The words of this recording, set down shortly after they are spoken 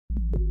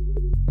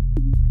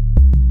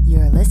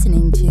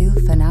listening to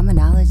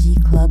Phenomenology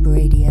Club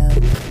Radio.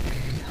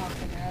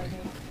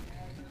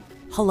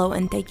 Hello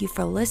and thank you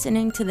for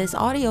listening to this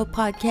audio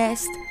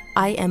podcast.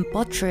 I am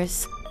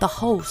Buttress, the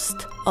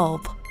host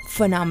of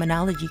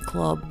Phenomenology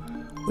Club,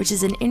 which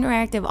is an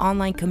interactive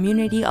online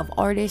community of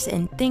artists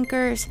and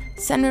thinkers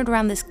centered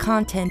around this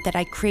content that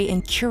I create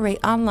and curate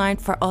online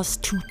for us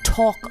to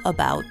talk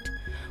about,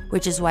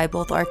 which is why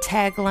both our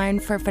tagline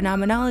for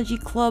Phenomenology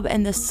Club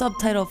and the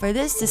subtitle for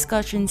this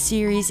discussion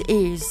series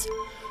is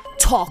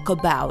Talk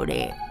About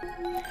It.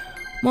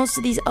 Most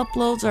of these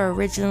uploads are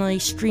originally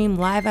streamed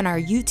live on our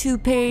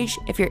YouTube page.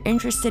 If you're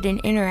interested in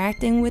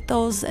interacting with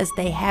those as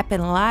they happen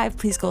live,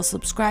 please go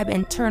subscribe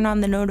and turn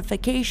on the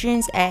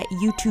notifications at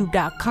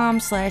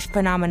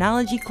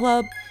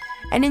youtube.com/phenomenologyclub.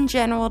 And in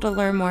general, to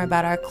learn more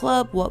about our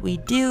club, what we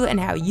do, and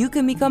how you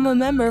can become a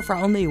member for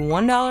only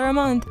 $1 a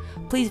month,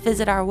 please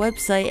visit our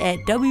website at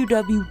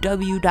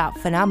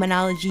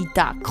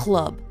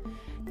www.phenomenology.club.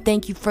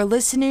 Thank you for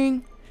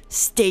listening.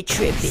 Stay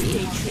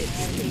trippy.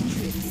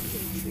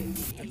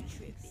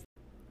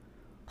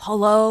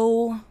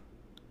 Hello,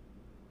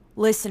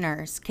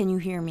 listeners, can you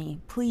hear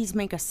me? Please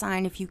make a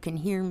sign if you can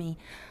hear me.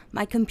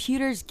 My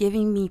computer's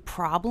giving me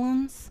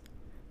problems.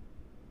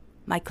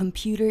 My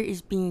computer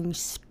is being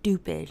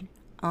stupid.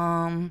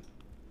 So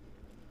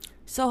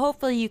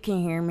hopefully you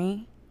can hear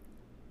me.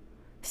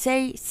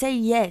 Say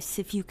yes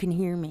if you can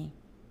hear me.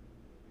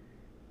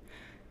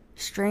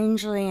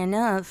 Strangely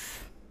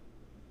enough,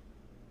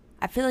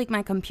 I feel like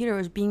my computer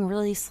was being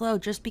really slow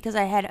just because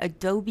I had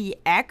Adobe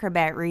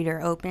Acrobat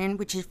Reader open,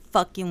 which is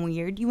fucking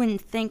weird. You wouldn't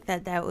think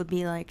that that would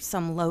be like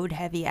some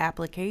load-heavy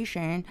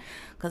application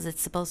because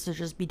it's supposed to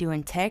just be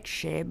doing text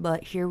shit,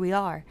 but here we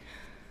are.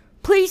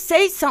 Please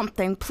say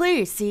something,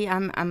 please. See,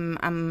 I'm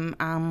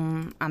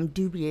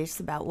dubious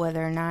about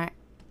whether or not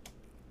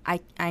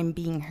I'm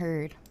being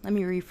heard. Let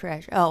me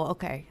refresh. Oh,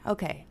 okay,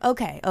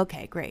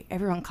 great.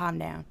 Everyone calm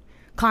down.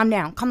 Calm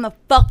the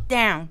fuck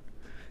down.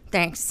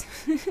 Thanks.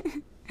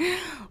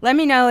 Let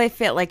me know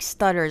if it like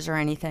stutters or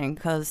anything,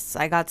 because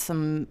I got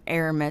some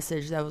error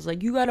message that was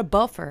like, you got a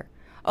buffer.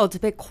 Oh, it's a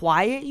bit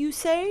quiet, you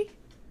say?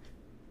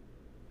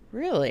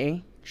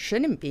 Really?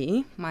 Shouldn't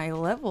be. My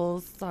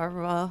levels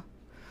are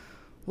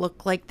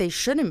look like they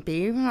shouldn't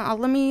be.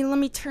 Let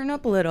me turn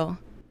up a little.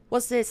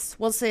 What's this?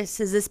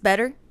 Is this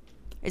better?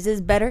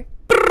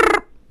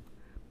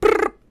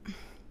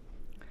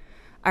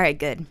 Alright,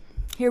 good.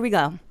 Here we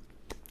go.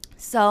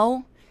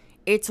 So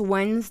it's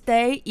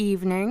Wednesday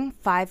evening,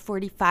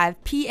 5:45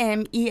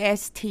 p.m.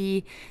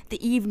 EST,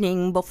 the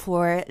evening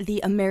before the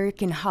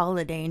American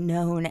holiday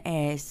known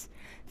as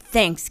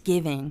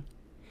Thanksgiving.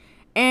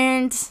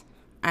 And,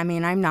 I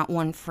mean, I'm not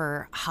one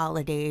for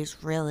holidays,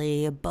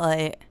 really,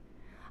 but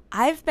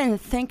I've been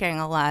thinking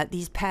a lot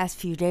these past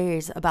few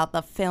days about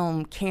the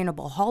film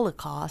Cannibal,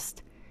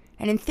 Holocaust.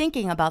 And in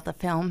thinking about the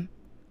film,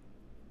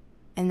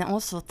 and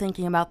also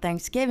thinking about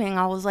Thanksgiving,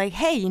 I was like,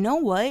 hey, you know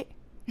what?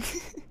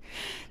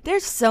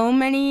 There's so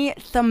many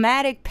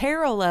thematic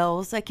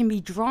parallels that can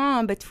be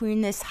drawn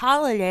between this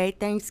holiday,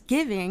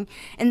 Thanksgiving,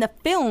 and the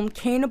film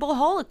Cannibal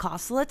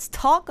Holocaust. So let's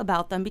talk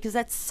about them because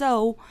that's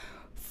so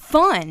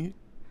fun.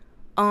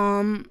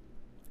 I'm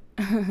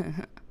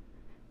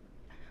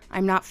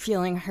not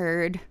feeling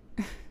heard.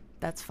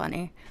 That's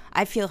funny.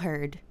 I feel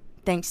heard.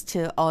 Thanks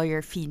to all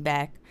your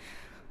feedback.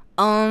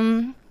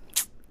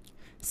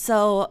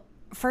 So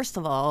first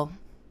of all,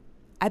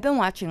 I've been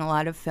watching a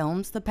lot of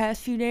films the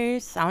past few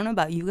days. I don't know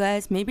about you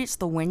guys. Maybe it's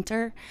the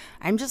winter.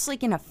 I'm just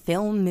like in a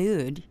film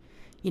mood.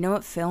 You know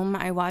what film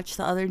I watched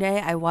the other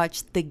day? I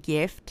watched The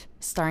Gift,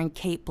 starring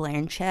Cate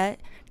Blanchett,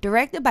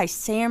 directed by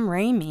Sam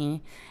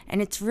Raimi.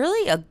 And it's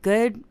really a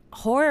good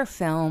horror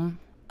film.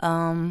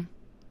 And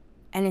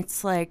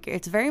it's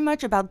very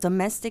much about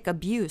domestic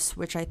abuse,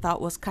 which I thought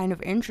was kind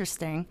of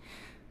interesting.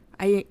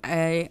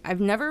 I've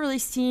never really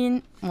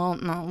seen, well,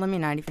 no, let me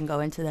not even go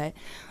into that.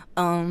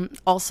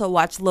 Also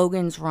watched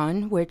Logan's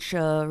Run, which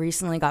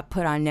recently got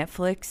put on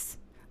Netflix.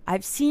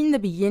 I've seen the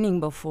beginning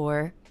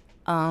before,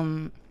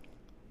 but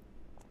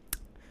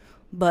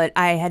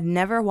I had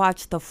never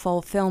watched the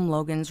full film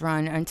Logan's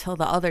Run until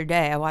the other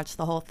day. I watched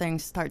the whole thing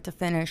start to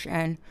finish,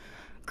 and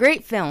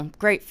great film.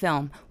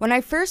 When I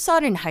first saw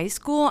it in high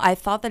school, I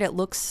thought that it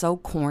looked so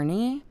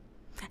corny.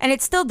 And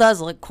it still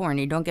does look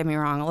corny, don't get me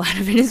wrong. A lot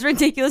of it is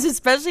ridiculous,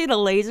 especially the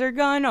laser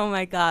gun. Oh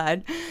my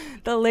god.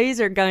 The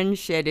laser gun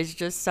shit is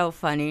just so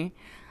funny.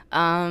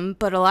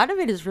 But a lot of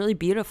it is really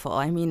beautiful.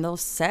 I mean, those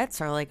sets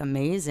are like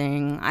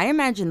amazing. I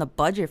imagine the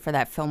budget for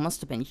that film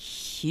must have been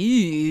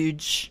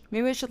huge.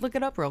 Maybe I should look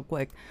it up real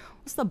quick.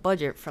 What's the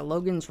budget for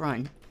Logan's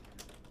Run?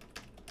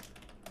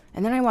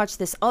 And then I watched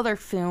this other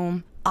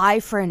film, Eye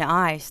for an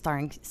Eye,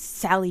 starring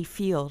Sally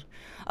Field.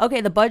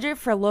 Okay, the budget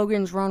for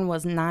Logan's Run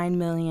was $9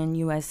 million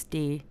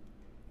USD,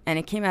 and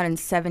it came out in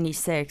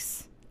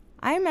 '76.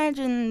 I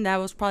imagine that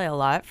was probably a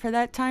lot for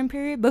that time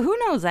period, but who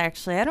knows,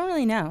 actually? I don't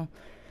really know.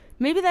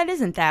 Maybe that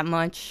isn't that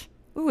much.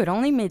 Ooh, it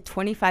only made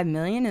 $25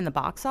 million in the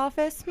box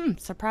office?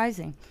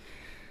 Surprising.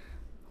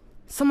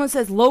 Someone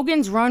says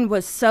Logan's Run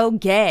was so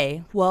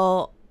gay.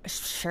 Well,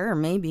 Sure,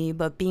 maybe,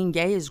 but being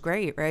gay is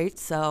great, right?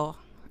 So,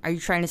 are you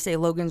trying to say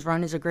Logan's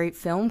Run is a great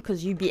film?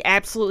 Because you'd be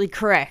absolutely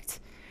correct.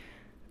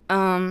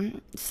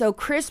 So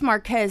Chris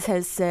Marquez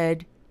has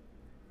said,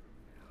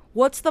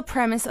 what's the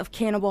premise of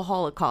Cannibal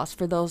Holocaust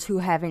for those who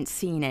haven't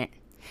seen it?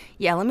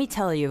 Yeah, let me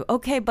tell you.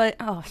 Okay, but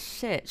oh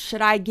shit.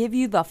 Should I give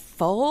you the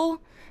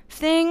full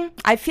thing?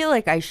 I feel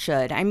like I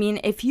should. I mean,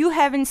 if you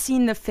haven't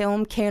seen the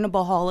film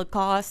Cannibal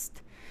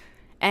Holocaust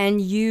and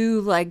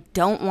you like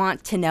don't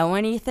want to know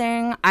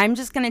anything, I'm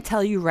just going to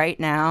tell you right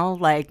now,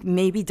 like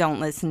maybe don't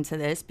listen to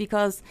this,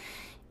 because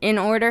in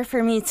order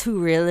for me to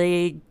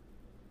really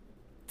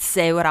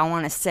say what I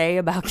want to say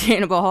about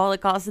Cannibal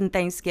Holocaust and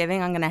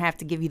Thanksgiving, I'm going to have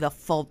to give you the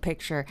full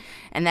picture.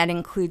 And that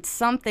includes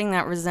something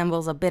that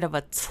resembles a bit of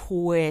a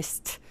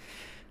twist.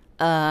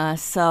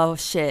 So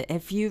shit,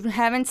 if you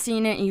haven't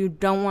seen it and you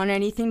don't want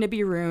anything to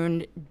be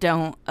ruined,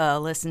 don't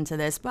listen to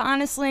this. But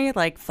honestly,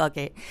 like, fuck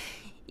it.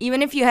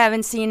 Even if you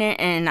haven't seen it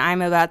and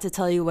I'm about to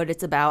tell you what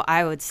it's about,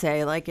 I would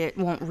say, like, it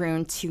won't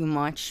ruin too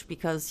much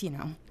because, you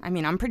know, I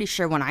mean, I'm pretty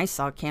sure when I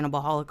saw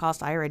Cannibal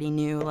Holocaust, I already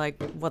knew,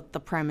 like, what the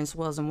premise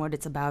was and what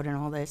it's about and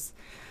all this.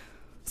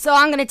 So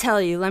I'm going to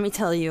tell you, let me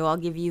tell you, I'll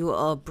give you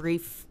a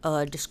brief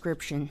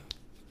description.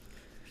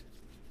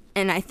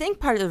 And I think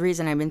part of the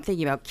reason I've been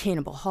thinking about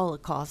Cannibal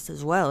Holocaust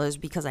as well is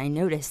because I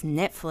noticed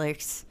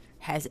Netflix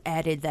has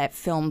added that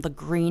film, The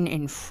Green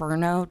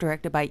Inferno,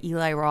 directed by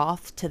Eli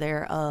Roth, to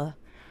their,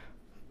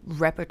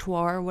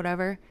 repertoire or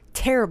whatever.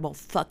 Terrible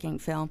fucking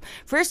film.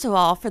 First of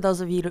all, for those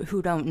of you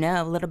who don't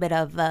know, a little bit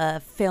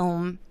of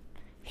film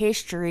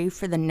history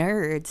for the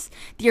nerds.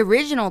 The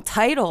original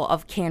title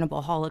of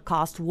Cannibal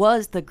Holocaust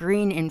was The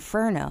Green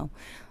Inferno.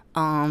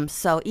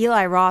 So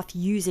Eli Roth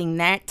using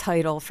that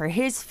title for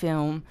his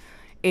film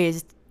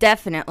is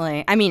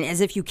definitely, I mean, as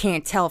if you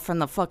can't tell from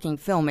the fucking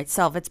film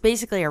itself, it's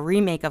basically a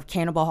remake of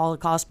Cannibal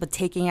Holocaust, but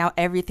taking out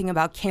everything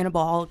about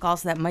Cannibal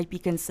Holocaust that might be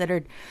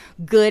considered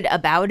good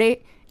about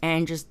it,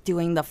 and just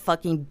doing the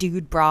fucking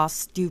dude bra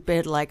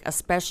stupid, like,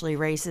 especially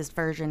racist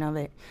version of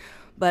it.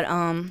 But,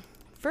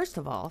 first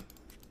of all,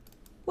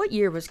 what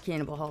year was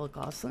Cannibal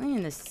Holocaust? Let me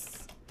in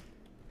this.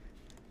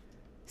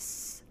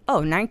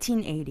 Oh,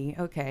 1980.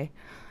 Okay.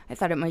 I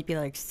thought it might be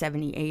like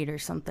 78 or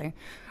something.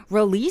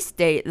 Release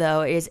date,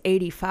 though, is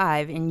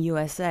 85 in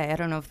USA. I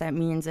don't know if that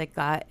means it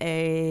got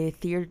a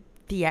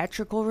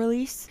theatrical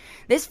release.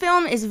 This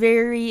film is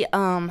very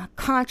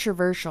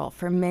controversial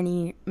for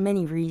many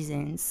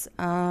reasons.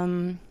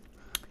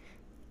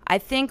 I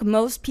think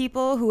most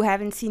people who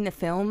haven't seen the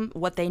film,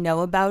 what they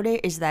know about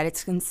it is that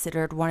it's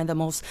considered one of the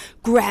most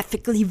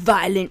graphically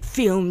violent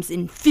films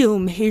in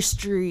film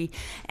history,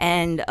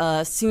 and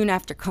soon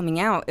after coming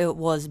out it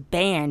was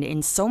banned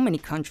in so many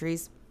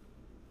countries.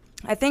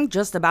 I think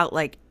just about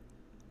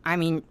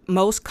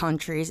most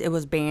countries it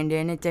was banned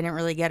in. It didn't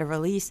really get a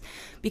release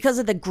because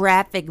of the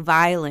graphic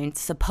violence,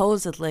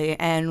 supposedly.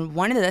 And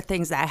one of the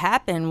things that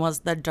happened was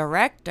the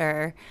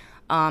director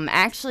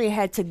actually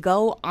had to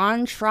go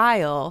on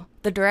trial.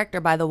 The director,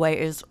 by the way,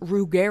 is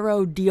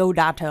Ruggero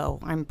Deodato.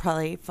 I'm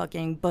probably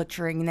fucking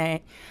butchering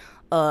that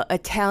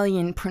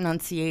Italian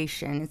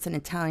pronunciation. It's an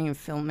Italian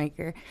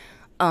filmmaker.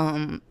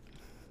 And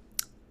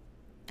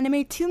it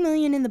made $2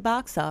 million in the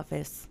box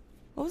office.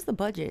 What was the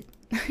budget?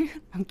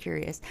 I'm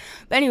curious.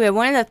 But anyway,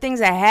 one of the things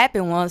that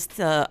happened was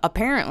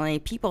apparently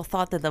people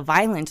thought that the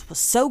violence was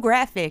so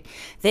graphic,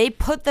 they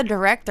put the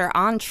director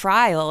on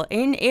trial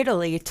in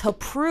Italy to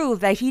prove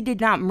that he did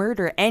not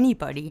murder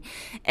anybody.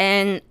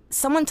 And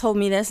someone told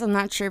me this, I'm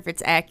not sure if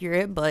it's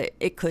accurate, but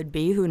it could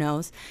be, who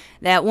knows,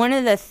 that one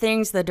of the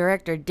things the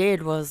director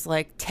did was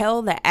like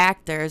tell the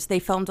actors, they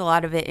filmed a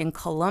lot of it in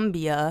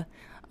Colombia,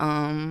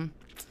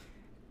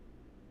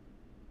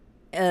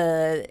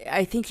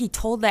 I think he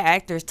told the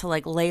actors to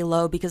like lay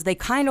low because they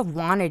kind of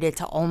wanted it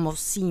to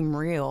almost seem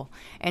real.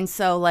 And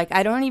so like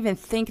I don't even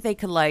think they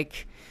could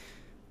like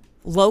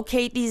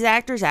locate these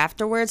actors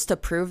afterwards to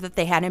prove that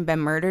they hadn't been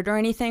murdered or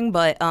anything,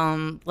 but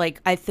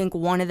like I think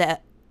one of the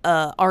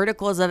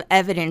articles of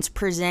evidence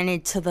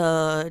presented to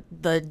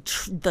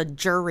the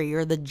jury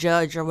or the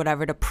judge or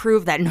whatever to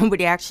prove that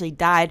nobody actually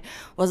died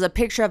was a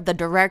picture of the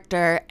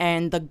director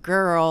and the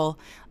girl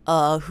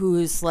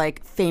who's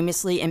like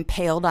famously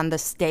impaled on the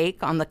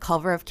stake on the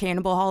cover of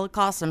Cannibal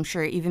Holocaust. I'm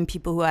sure even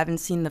people who haven't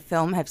seen the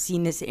film have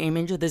seen this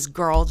image of this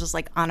girl just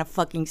like on a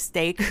fucking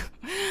stake,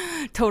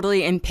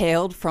 totally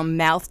impaled from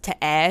mouth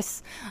to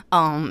ass.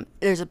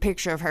 There's a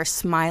picture of her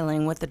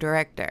smiling with the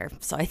director.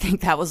 So I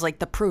think that was like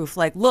the proof.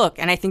 Like, look,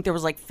 and I think there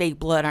was like fake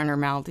blood on her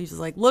mouth. He's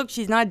just like, look,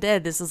 she's not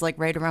dead. This is like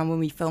right around when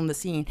we filmed the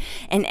scene.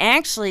 And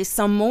actually,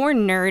 some more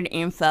nerd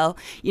info.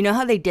 You know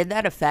how they did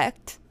that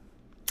effect?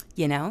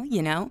 You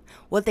know,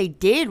 what they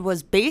did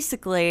was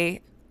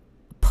basically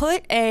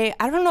put I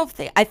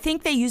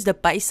think they used a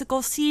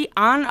bicycle seat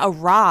on a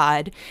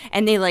rod,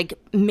 and they like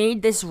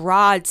made this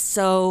rod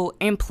so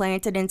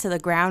implanted into the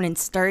ground and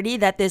sturdy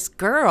that this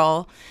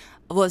girl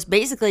was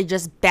basically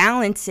just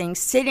balancing,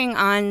 sitting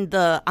on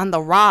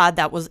the rod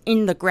that was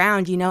in the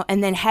ground, you know,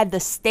 and then had the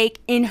stake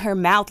in her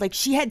mouth. Like,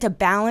 she had to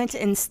balance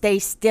and stay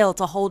still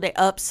to hold it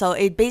up, so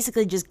it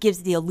basically just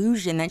gives the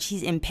illusion that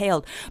she's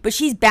impaled, but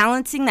she's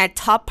balancing that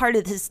top part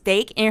of the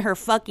stake in her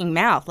fucking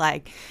mouth.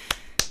 Like,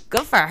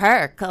 good for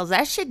her, because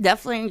that shit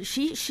definitely,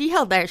 she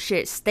held that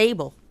shit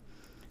stable.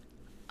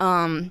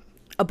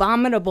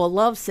 Abominable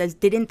Love says,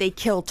 didn't they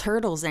kill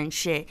turtles and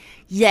shit?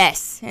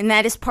 Yes, and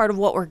that is part of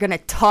what we're gonna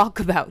talk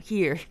about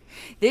here.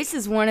 This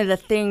is one of the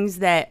things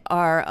that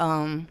are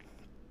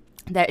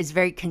that is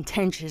very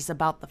contentious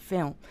about the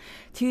film.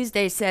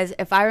 Tuesday says,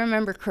 if I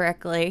remember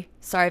correctly,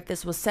 sorry if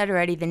this was said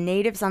already, the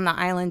natives on the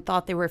island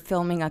thought they were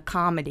filming a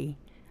comedy.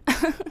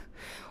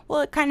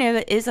 Well, it kind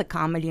of is a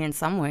comedy in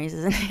some ways,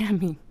 isn't it? I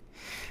mean,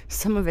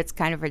 some of it's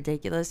kind of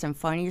ridiculous and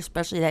funny,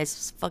 especially that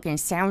fucking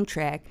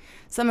soundtrack.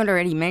 Someone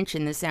already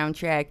mentioned the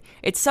soundtrack.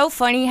 It's so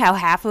funny how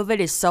half of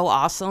it is so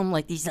awesome,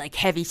 like these like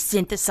heavy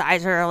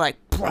synthesizer, like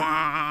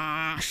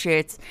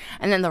shits,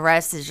 and then the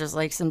rest is just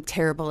like some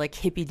terrible like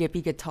hippy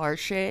dippy guitar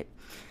shit.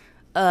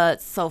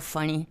 It's so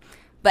funny.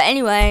 But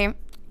anyway,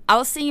 I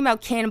was thinking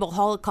about Cannibal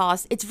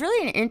Holocaust. It's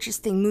really an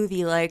interesting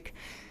movie. Like,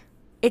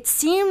 it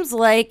seems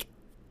like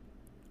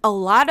a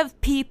lot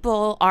of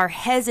people are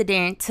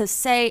hesitant to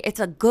say it's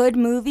a good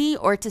movie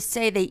or to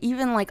say they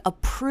even like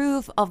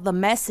approve of the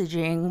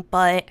messaging,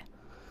 but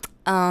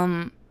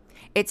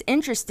it's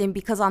interesting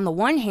because on the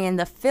one hand,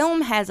 the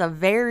film has a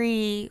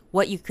very,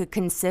 what you could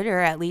consider,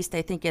 at least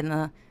I think in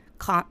the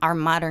our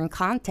modern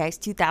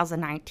context,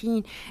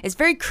 2019, is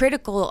very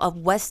critical of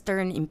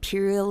Western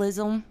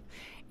imperialism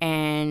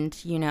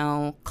and, you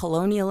know,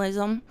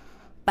 colonialism.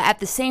 But at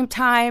the same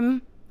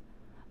time,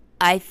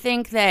 I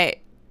think that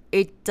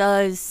it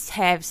does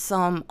have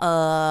some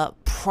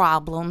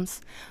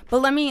problems.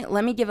 But let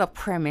me give a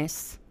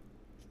premise,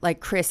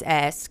 like Chris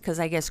asked, because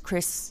I guess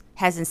Chris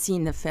hasn't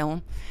seen the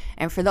film.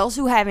 And for those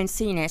who haven't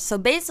seen it, so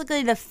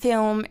basically the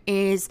film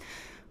is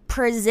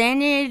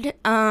presented,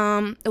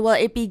 well,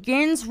 it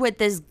begins with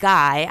this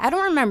guy. I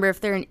don't remember if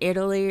they're in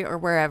Italy or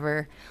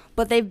wherever,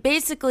 but they've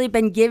basically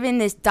been given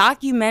this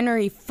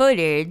documentary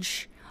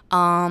footage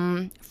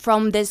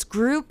from this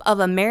group of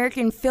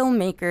American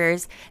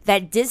filmmakers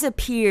that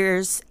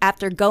disappears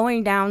after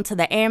going down to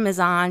the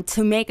Amazon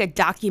to make a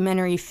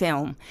documentary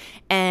film.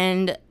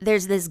 And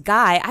there's this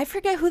guy, I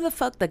forget who the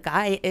fuck the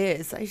guy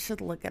is. I should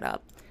look it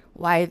up.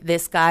 Why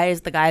this guy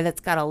is the guy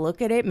that's got to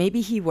look at it.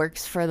 Maybe he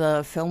works for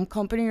the film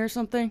company or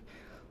something.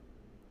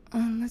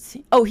 Let's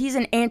see. Oh, he's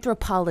an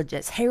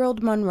anthropologist.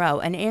 Harold Monroe,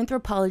 an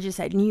anthropologist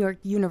at New York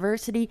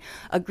University,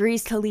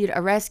 agrees to lead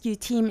a rescue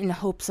team in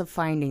hopes of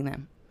finding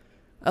them.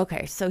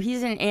 Okay, so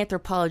he's an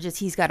anthropologist.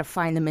 He's got to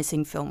find the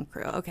missing film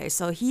crew. Okay,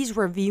 so he's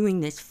reviewing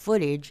this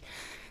footage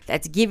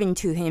that's given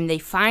to him. They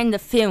find the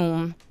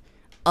film,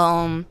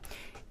 and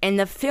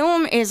the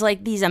film is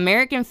like these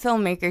American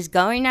filmmakers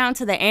going down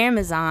to the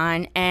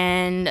Amazon,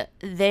 and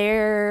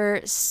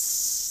they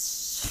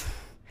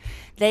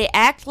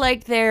act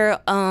like they're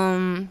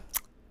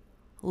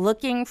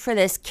looking for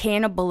this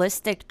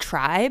cannibalistic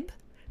tribe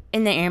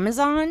in the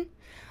Amazon,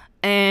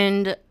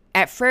 and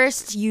at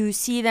first, you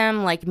see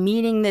them like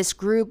meeting this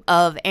group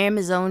of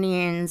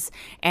Amazonians,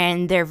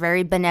 and they're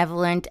very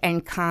benevolent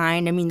and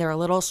kind. I mean, they're a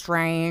little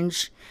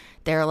strange.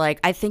 They're like,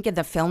 I think in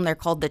the film they're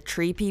called the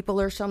tree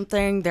people or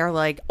something. They're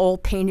like all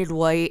painted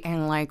white,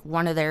 and like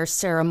one of their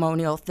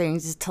ceremonial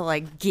things is to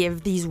like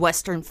give these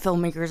Western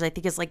filmmakers, I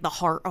think it's like the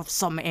heart of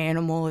some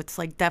animal. It's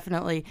like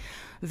definitely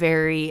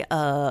very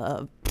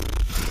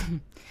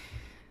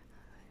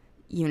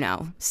you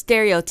know,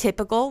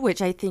 stereotypical,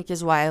 which I think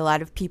is why a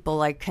lot of people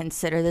like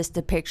consider this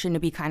depiction to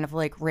be kind of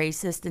like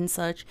racist and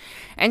such.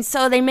 And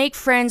so they make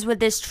friends with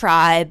this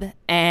tribe,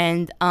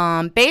 and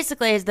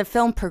basically as the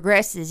film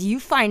progresses, you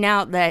find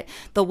out that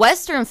the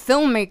Western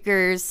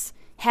filmmakers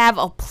have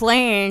a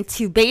plan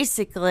to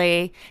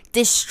basically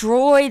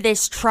destroy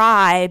this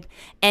tribe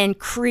and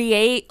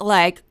create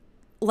like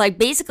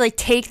basically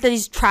take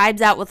these tribes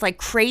out with like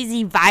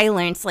crazy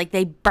violence. Like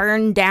they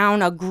burn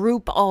down a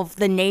group of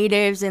the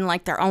natives in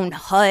like their own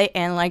hut,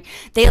 and like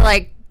they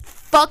like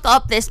fuck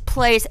up this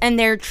place, and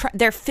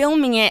they're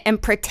filming it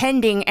and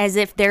pretending as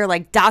if they're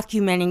like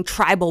documenting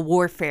tribal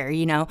warfare,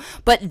 you know,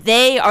 but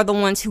they are the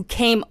ones who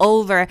came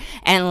over,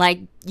 and like,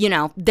 you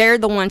know, they're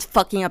the ones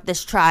fucking up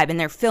this tribe, and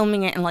they're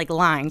filming it and like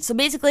lying. So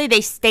basically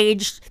they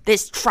staged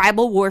this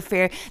tribal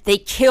warfare. They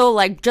kill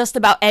like just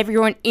about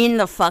everyone in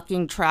the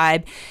fucking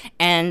tribe,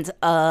 and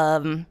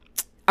are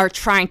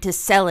trying to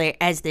sell it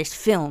as this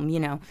film, you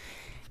know.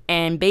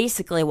 And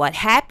basically what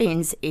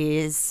happens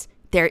is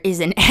there is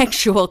an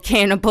actual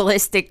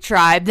cannibalistic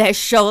tribe that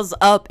shows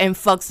up and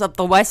fucks up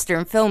the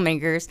Western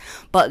filmmakers,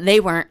 but they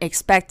weren't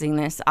expecting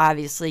this,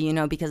 obviously, you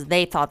know, because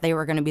they thought they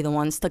were going to be the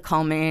ones to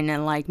come in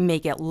and like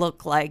make it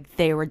look like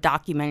they were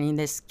documenting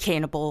this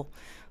cannibal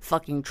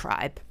fucking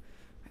tribe.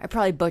 I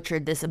probably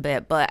butchered this a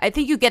bit, but I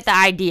think you get the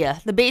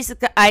idea. The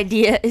basic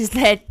idea is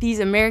that these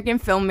American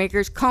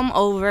filmmakers come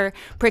over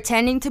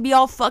pretending to be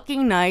all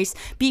fucking nice,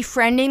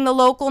 befriending the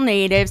local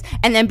natives,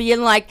 and then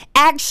being like,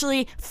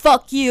 actually,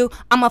 fuck you.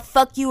 I'm gonna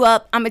fuck you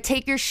up. I'm gonna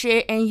take your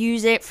shit and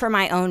use it for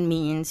my own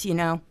means, you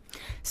know?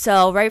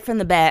 So right from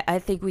the bat, I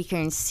think we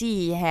can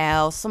see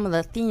how some of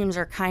the themes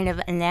are kind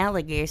of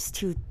analogous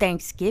to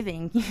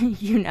Thanksgiving.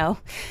 You know,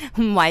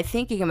 why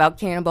thinking about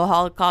Cannibal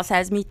Holocaust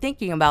has me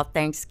thinking about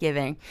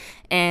Thanksgiving.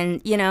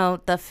 And, you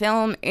know, the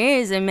film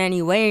is in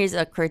many ways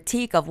a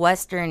critique of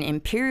Western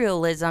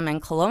imperialism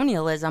and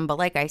colonialism. But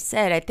like I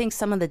said, I think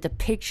some of the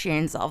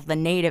depictions of the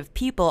native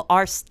people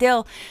are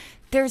still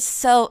they're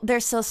so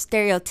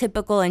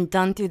stereotypical and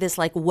done through this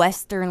like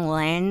Western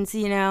lens,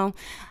 you know,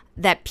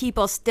 that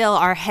people still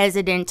are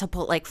hesitant to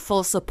put like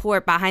full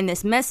support behind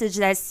this message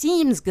that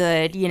seems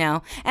good, you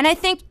know, and I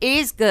think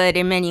is good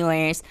in many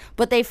ways,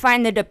 but they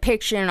find the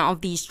depiction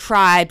of these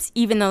tribes,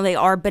 even though they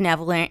are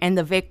benevolent and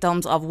the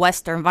victims of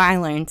Western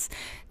violence,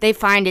 they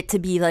find it to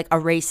be like a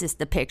racist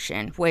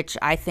depiction, which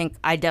I think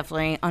I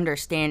definitely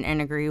understand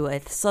and agree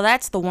with. So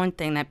that's the one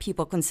thing that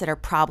people consider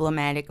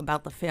problematic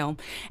about the film.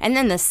 And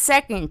then the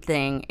second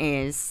thing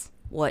is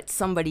what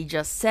somebody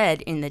just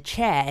said in the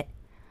chat.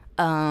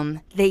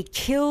 They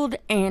killed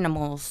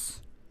animals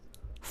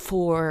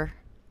for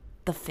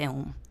the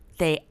film.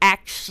 They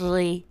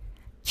actually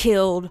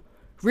killed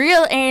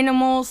real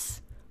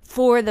animals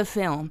for the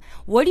film.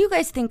 What do you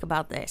guys think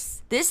about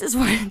this? This is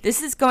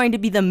going to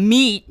be the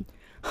meat.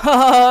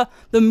 The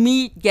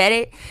meat, get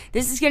it?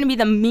 This is going to be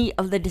the meat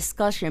of the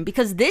discussion,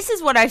 because this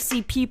is what I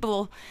see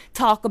people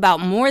talk about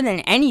more than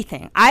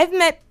anything. I've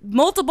met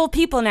multiple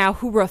people now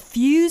who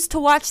refuse to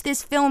watch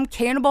this film,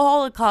 Cannibal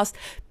Holocaust,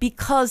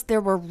 because there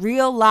were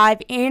real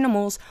live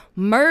animals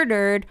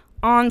murdered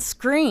on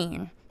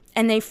screen,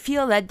 and they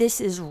feel that this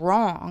is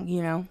wrong,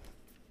 you know?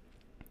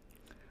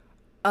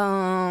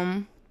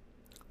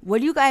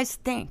 What do you guys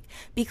think?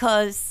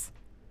 Because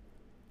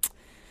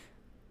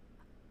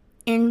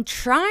in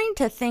trying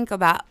to think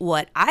about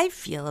what I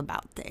feel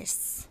about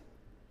this,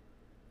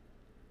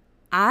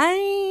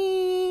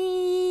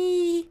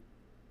 I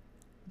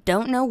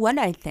don't know what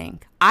I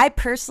think. I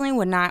personally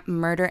would not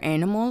murder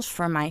animals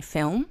for my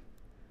film,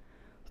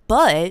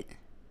 but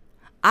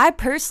I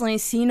personally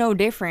see no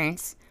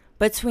difference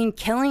between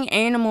killing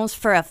animals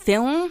for a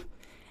film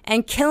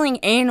and killing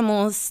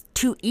animals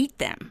to eat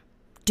them.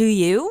 Do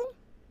you?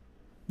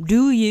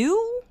 Do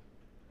you?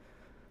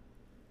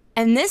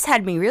 And this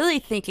had me really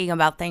thinking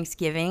about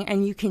Thanksgiving,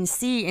 and you can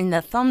see in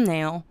the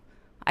thumbnail,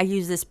 I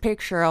use this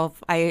picture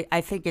of,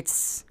 I think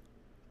it's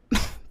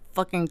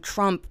fucking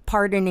Trump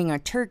pardoning a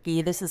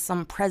turkey. This is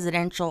some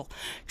presidential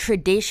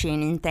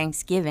tradition in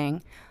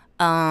Thanksgiving,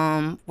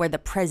 where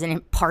the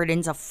president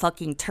pardons a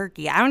fucking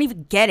turkey. I don't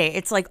even get it.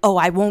 It's like, oh,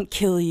 I won't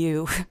kill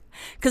you.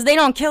 Because they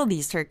don't kill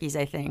these turkeys,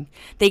 I think.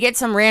 They get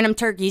some random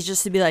turkeys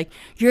just to be like,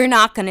 you're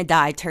not going to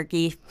die,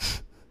 turkey.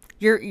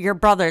 Your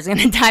brother's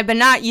gonna die, but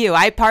not you.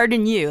 I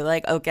pardon you.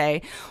 Like,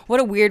 okay, what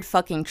a weird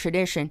fucking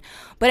tradition.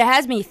 But it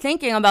has me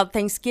thinking about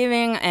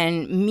Thanksgiving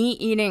and meat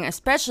eating,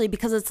 especially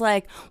because it's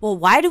like, well,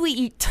 why do we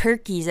eat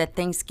turkeys at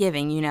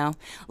Thanksgiving, you know?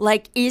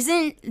 Like,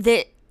 isn't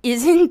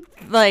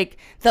like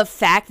the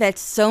fact that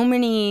so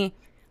many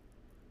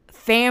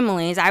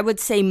families, I would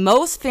say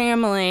most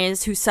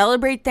families who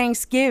celebrate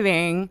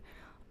Thanksgiving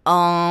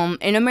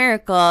in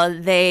America,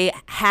 they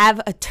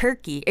have a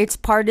turkey. It's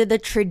part of the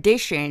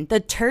tradition. The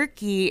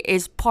turkey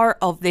is part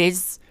of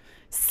this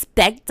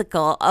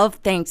spectacle of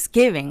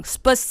Thanksgiving,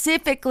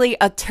 specifically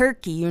a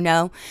turkey, you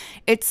know?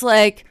 It's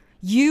like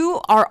you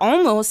are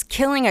almost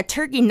killing a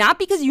turkey, not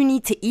because you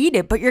need to eat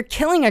it, but you're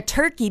killing a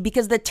turkey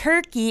because the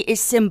turkey is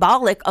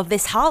symbolic of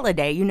this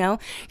holiday, you know?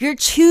 You're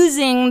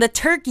choosing the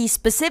turkey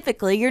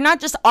specifically. You're not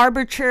just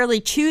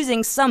arbitrarily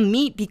choosing some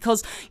meat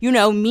because, you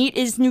know, meat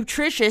is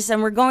nutritious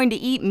and we're going to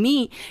eat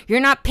meat. You're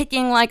not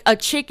picking like a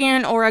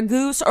chicken or a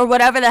goose or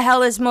whatever the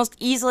hell is most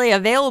easily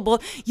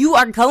available. You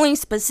are going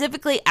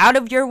specifically out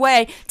of your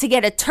way to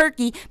get a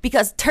turkey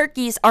because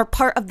turkeys are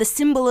part of the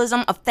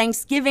symbolism of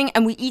Thanksgiving,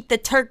 and we eat the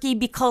turkey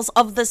because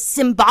of the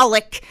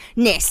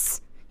symbolicness,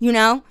 you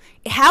know?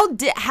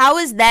 How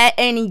is that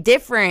any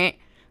different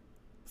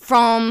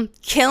from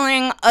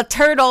killing a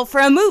turtle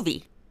for a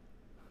movie?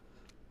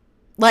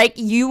 Like,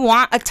 you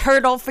want a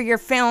turtle for your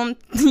film,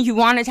 you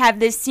want to have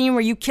this scene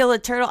where you kill a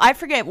turtle. I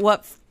forget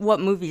what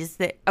movies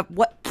that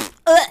what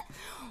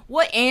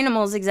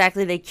animals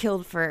exactly they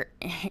killed for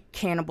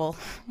Cannibal.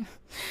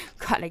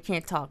 God, I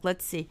can't talk.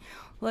 Let's see.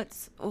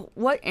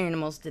 What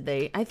animals did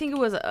they? I think it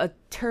was a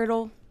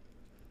turtle,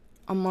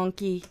 a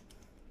monkey.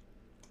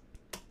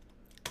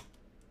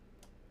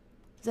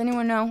 Does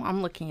anyone know?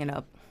 I'm looking it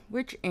up.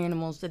 Which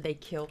animals did they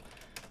kill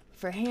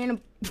for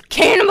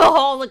Cannibal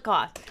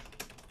Holocaust?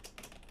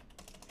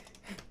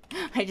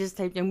 I just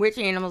typed in which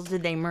animals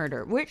did they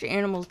murder? Which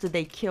animals did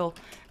they kill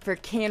for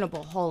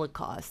Cannibal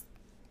Holocaust?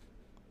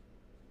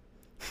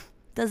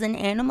 Does an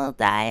animal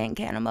die in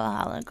Cannibal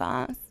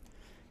Holocaust?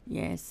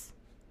 Yes.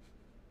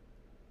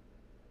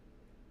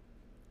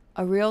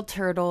 A real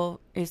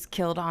turtle is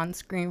killed on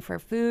screen for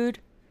food.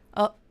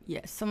 Oh,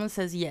 yes. Someone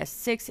says yes.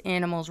 6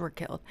 animals were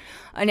killed.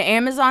 An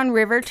Amazon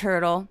river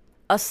turtle,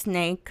 a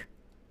snake,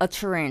 a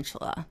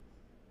tarantula.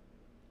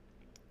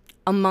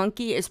 A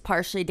monkey is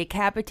partially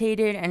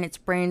decapitated and its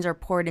brains are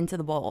poured into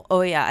the bowl.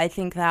 Oh, yeah. I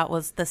think that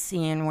was the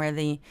scene where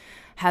they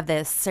have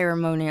this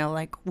ceremonial,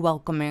 like,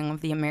 welcoming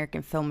of the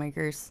American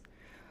filmmakers.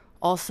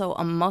 Also,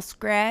 a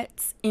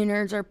muskrat's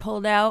innards are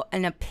pulled out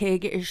and a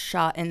pig is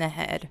shot in the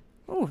head.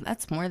 Ooh,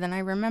 that's more than I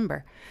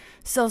remember.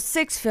 So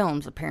 6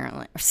 films,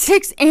 apparently.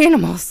 6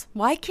 animals.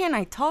 Why can't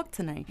I talk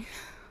tonight?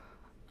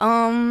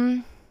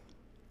 What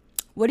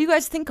do you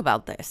guys think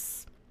about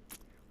this?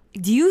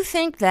 Do you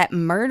think that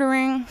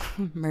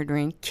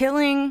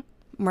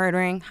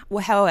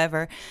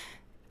however,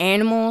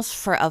 animals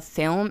for a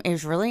film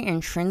is really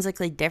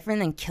intrinsically different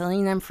than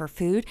killing them for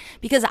food?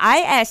 Because I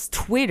asked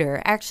Twitter,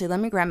 actually,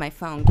 let me grab my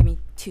phone. Give me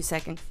 2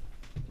 seconds.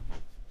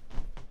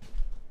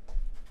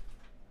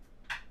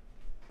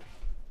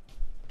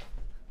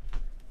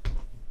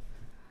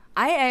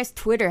 I asked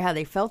Twitter how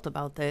they felt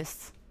about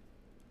this,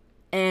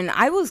 and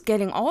I was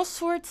getting all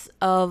sorts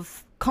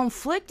of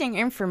conflicting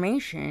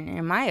information,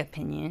 in my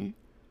opinion.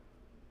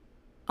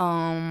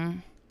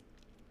 I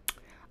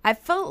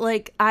felt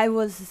like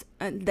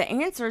the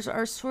answers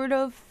are sort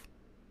of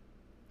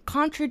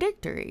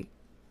contradictory.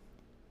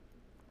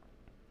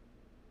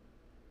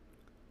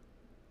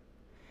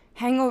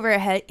 Hangover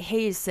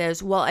Hayes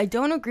says, "Well, I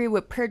don't agree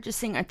with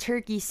purchasing a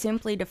turkey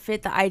simply to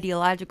fit the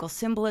ideological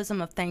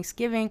symbolism of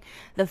Thanksgiving.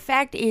 The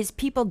fact is,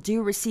 people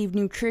do receive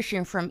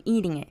nutrition from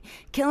eating it.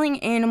 Killing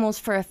animals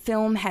for a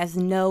film has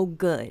no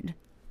good."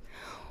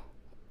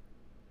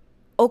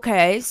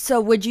 Okay, so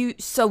would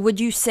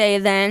you say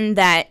then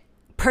that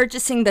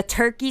purchasing the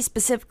turkey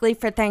specifically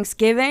for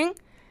Thanksgiving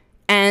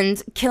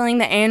and killing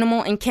the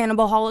animal in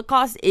Cannibal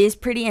Holocaust is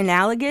pretty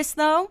analogous,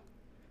 though,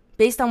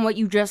 based on what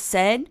you just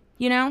said,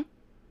 you know?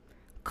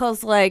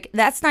 Because, like,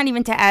 that's not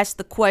even to ask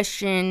the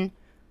question,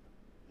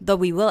 though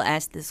we will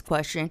ask this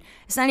question.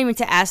 It's not even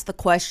to ask the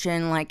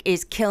question, like,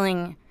 is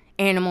killing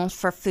animals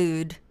for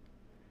food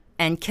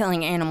and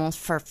killing animals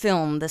for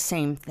film the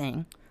same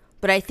thing?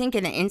 But I think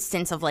in the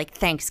instance of, like,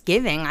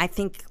 Thanksgiving, I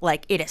think,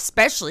 like, it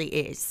especially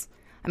is.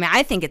 I mean,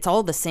 I think it's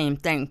all the same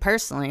thing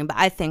personally, but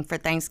I think for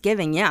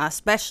Thanksgiving, yeah,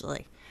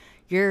 especially.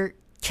 You're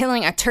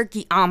killing a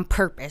turkey on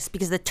purpose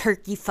because the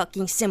turkey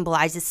fucking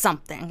symbolizes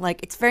something.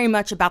 Like, it's very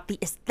much about the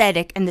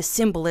aesthetic and the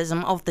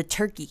symbolism of the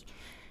turkey.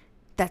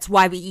 That's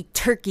why we eat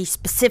turkey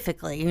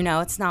specifically, you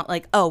know? It's not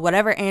like, oh,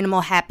 whatever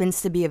animal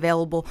happens to be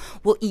available,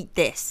 we'll eat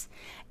this.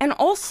 And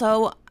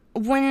also,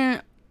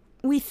 when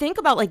we think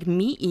about, like,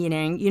 meat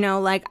eating, you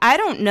know, like, I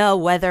don't know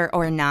whether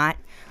or not,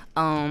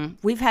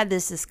 we've had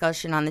this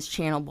discussion on this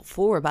channel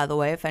before, by the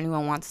way, if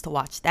anyone wants to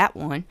watch that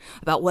one,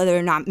 about whether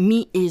or not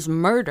meat is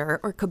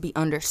murder or could be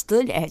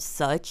understood as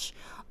such.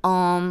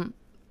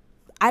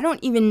 I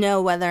don't even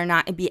know whether or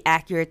not it'd be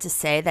accurate to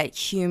say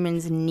that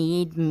humans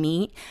need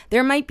meat.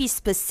 There might be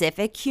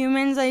specific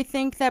humans, I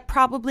think, that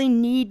probably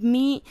need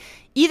meat.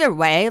 Either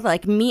way,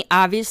 like, meat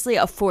obviously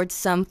affords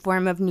some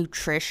form of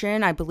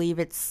nutrition. I believe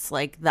it's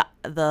like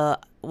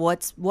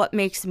what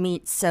makes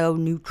meat so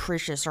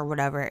nutritious or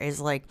whatever is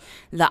like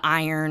the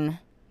iron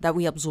that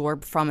we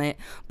absorb from it.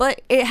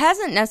 But it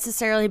hasn't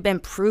necessarily been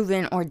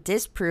proven or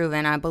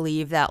disproven, I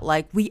believe, that,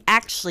 like, we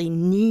actually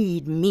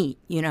need meat,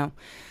 you know.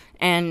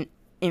 And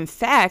in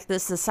fact, the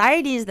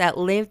societies that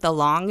live the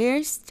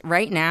longest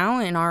right now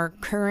in our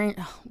current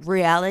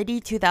reality,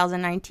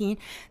 2019,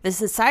 the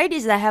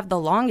societies that have the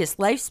longest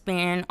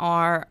lifespan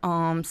are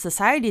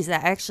societies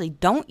that actually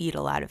don't eat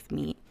a lot of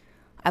meat.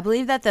 I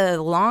believe that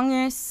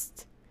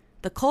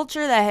the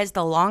culture that has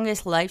the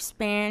longest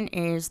lifespan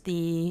is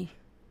the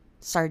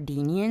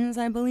Sardinians,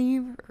 I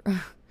believe.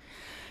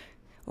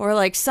 Or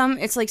like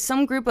it's like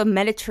some group of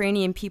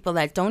Mediterranean people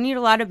that don't eat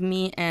a lot of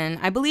meat, and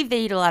I believe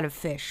they eat a lot of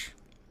fish.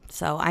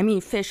 So, I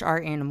mean, fish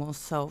are animals,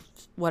 so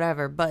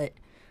whatever, but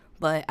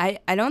I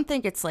don't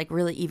think it's, like,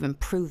 really even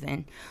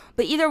proven.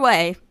 But either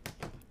way,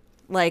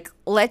 like,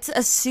 let's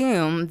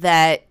assume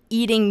that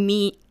eating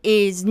meat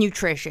is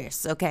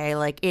nutritious, okay?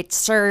 Like, it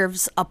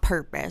serves a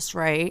purpose,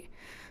 right?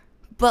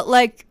 But,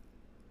 like,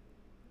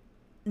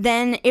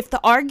 then if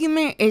the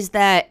argument is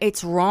that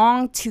it's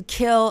wrong to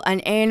kill an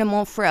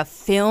animal for a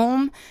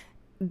film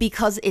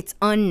because it's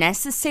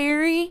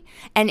unnecessary,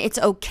 and it's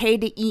okay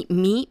to eat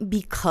meat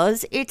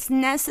because it's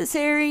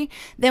necessary,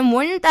 then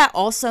wouldn't that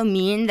also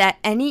mean that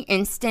any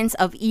instance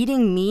of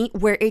eating meat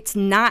where it's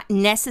not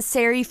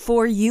necessary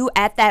for you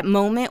at that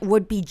moment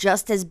would be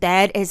just as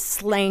bad as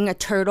slaying a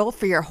turtle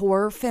for your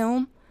horror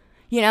film?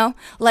 You know,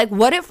 like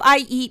what if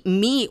I eat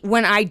meat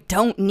when I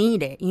don't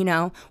need it? You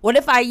know, what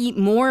if I eat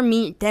more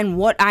meat than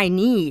what I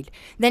need?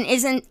 Then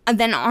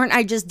aren't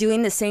I just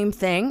doing the same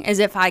thing as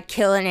if I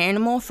kill an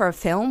animal for a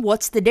film?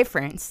 What's the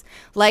difference?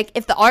 Like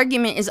if the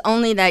argument is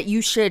only that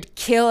you should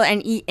kill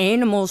and eat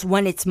animals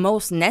when it's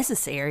most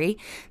necessary,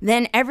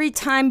 then every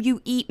time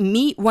you eat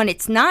meat when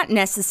it's not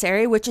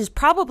necessary, which is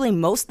probably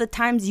most of the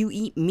times you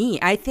eat meat,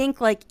 I think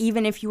like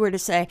even if you were to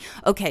say,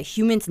 okay,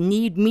 humans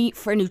need meat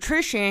for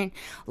nutrition,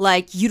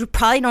 like you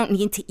probably don't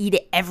need to eat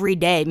it every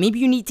day. Maybe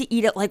you need to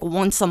eat it like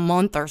once a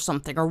month or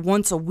something, or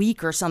once a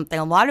week or something.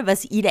 A lot of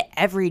us eat it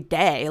every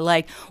day.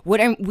 Like,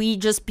 wouldn't we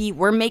just be,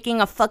 we're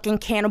making a fucking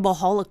Cannibal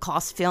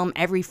Holocaust film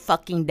every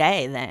fucking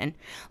day then?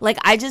 Like,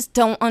 I just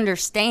don't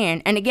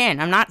understand. And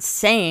again, I'm not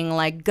saying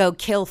like go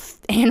kill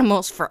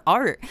animals for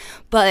art,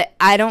 but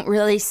I don't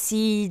really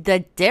see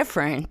the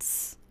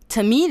difference.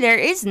 To me, there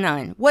is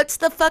none. What's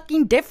the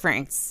fucking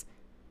difference?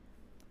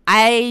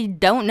 I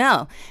don't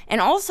know.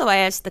 And also I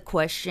asked the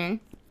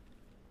question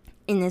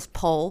in this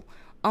poll,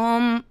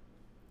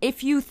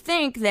 if you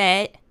think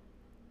that,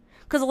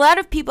 because a lot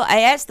of people,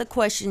 I asked the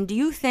question, do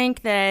you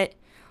think that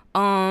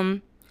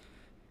killing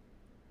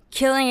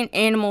an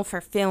animal for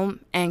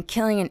film and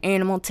killing an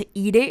animal to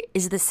eat it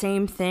is the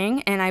same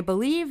thing? And I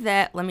believe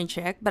that, let me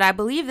check, but I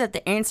believe that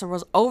the answer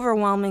was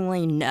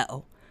overwhelmingly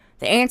no.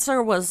 The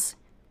answer was,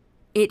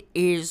 it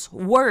is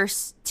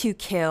worse to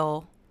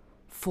kill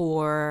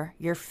for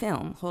your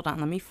film. Hold on,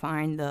 let me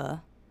find the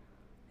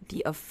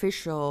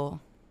official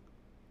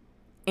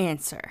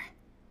answer.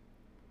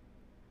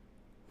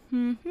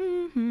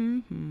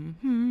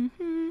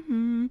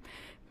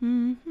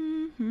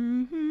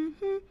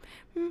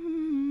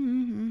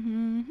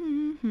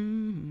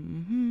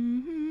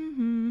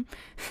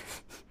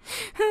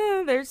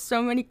 There's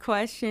so many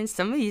questions.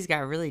 Some of these got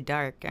really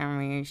dark. I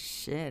mean,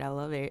 shit, I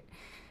love it.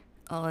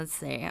 Oh, let's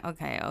see.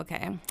 Okay.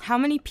 How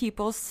many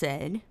people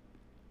said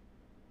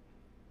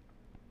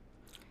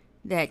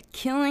that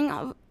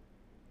killing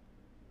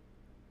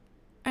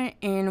an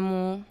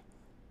animal,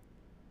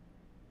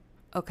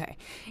 okay,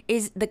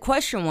 the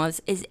question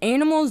was, is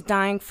animals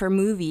dying for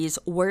movies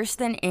worse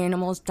than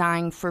animals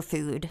dying for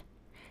food?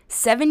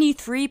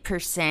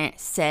 73%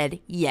 said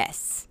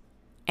yes,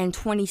 and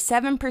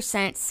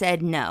 27%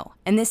 said no.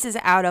 And this is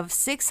out of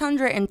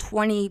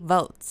 620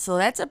 votes, so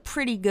that's a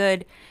pretty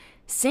good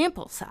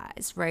sample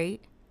size,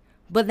 right?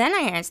 But then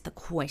I asked the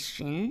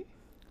question,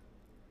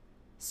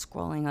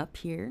 scrolling up,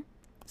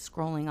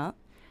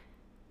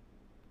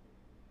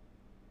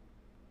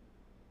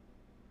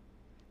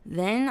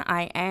 then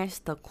I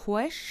asked the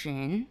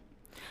question,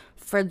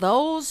 for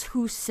those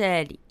who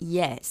said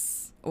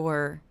yes,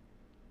 or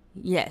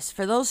yes,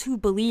 for those who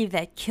believe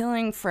that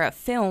killing for a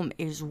film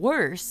is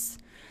worse,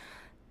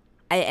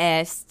 I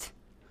asked,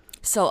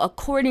 so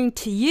according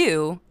to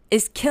you,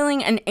 is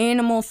killing an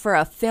animal for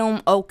a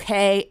film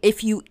okay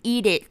if you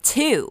eat it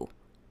too?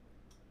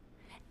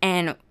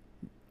 And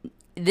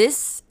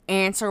this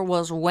answer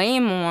was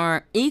way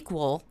more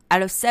equal.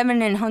 Out of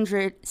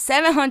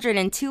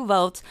 702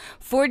 votes,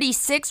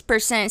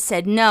 46%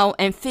 said no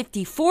and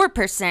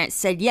 54%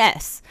 said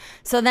yes.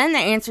 So then the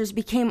answers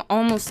became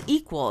almost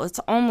equal. It's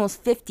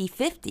almost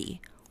 50-50.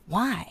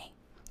 Why?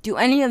 Do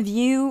any of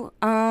you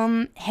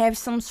have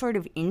some sort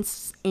of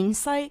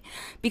insight?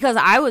 Because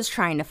I was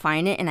trying to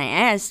find it, and I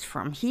asked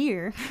from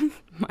here,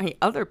 my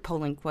other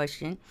polling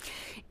question,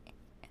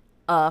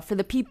 for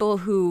the people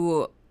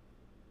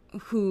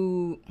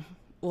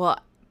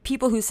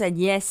people who said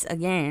yes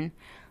again,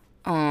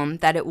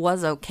 that it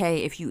was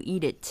okay if you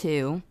eat it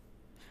too.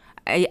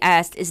 I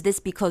asked, is this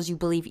because you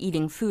believe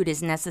eating food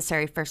is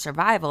necessary for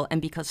survival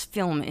and because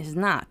film is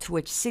not? To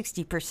which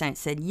 60%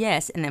 said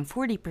yes and then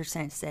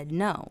 40% said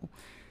no.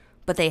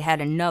 But they had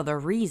another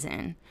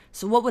reason.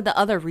 So what would the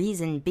other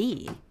reason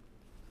be?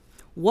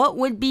 What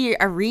would be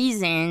a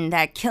reason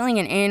that killing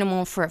an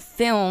animal for a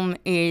film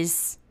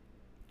is,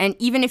 and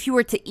even if you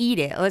were to eat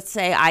it, let's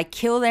say I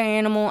kill the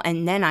animal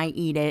and then I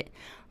eat it,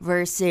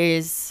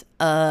 versus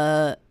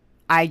I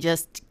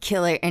just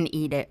kill it and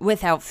eat it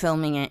without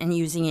filming it and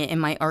using it in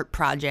my art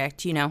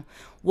project, you know?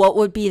 What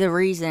would be the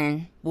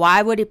reason?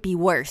 Why would it be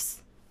worse?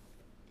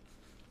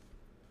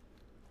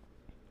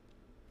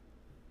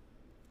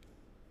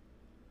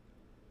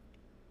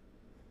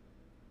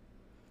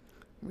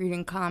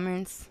 Reading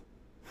comments.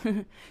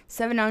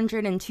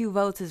 702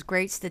 votes is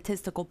great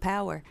statistical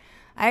power.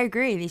 I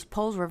agree. These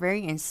polls were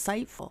very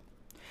insightful.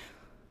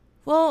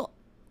 Well,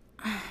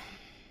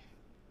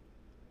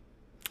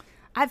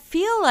 I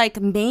feel like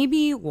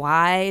maybe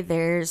why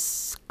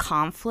there's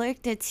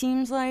conflict, it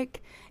seems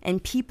like,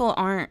 and people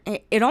aren't,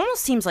 it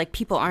almost seems like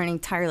people aren't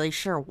entirely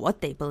sure what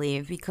they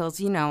believe,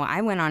 because, you know,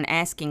 I went on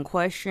asking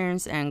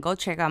questions, and go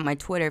check out my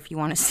Twitter if you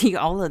want to see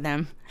all of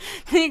them.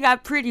 They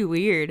got pretty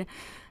weird.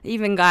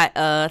 Even got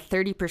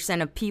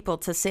 30% of people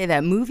to say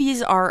that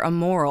movies are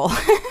immoral.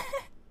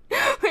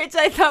 Which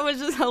I thought was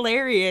just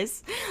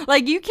hilarious.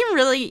 Like, you can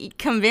really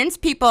convince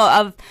people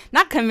of,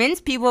 not convince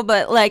people,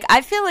 but like,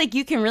 I feel like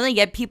you can really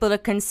get people to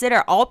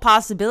consider all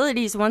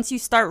possibilities once you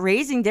start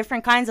raising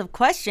different kinds of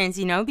questions,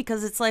 you know,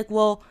 because it's like,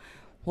 well,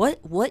 what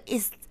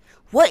is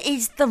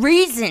the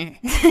reason?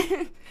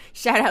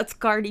 Shout out to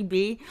Cardi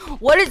B.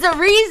 What is the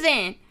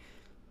reason?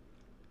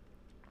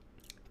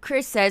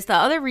 Chris says the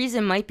other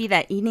reason might be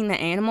that eating the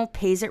animal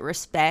pays it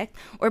respect,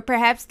 or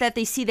perhaps that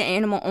they see the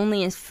animal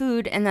only as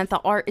food and that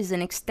the art is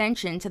an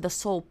extension to the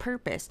sole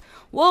purpose.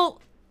 Well,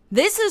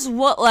 this is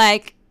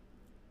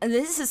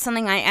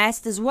something I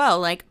asked as well.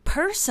 Like,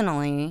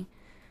 personally,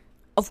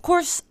 of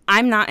course,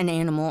 I'm not an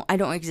animal. I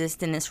don't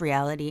exist in this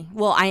reality.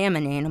 Well, I am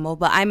an animal,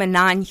 but I'm a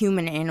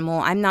non-human animal.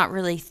 I'm not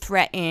really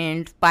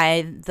threatened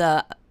by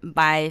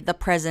the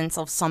presence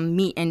of some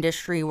meat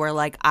industry where,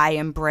 like, I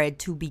am bred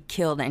to be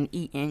killed and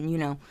eaten, you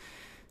know.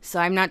 So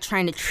I'm not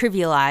trying to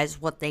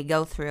trivialize what they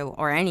go through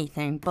or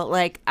anything. But,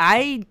 like,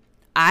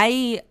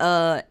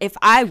 if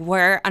I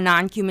were a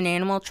non-human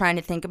animal, trying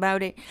to think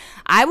about it,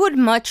 I would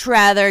much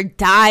rather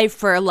die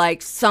for,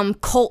 like, some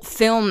cult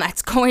film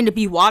that's going to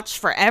be watched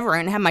forever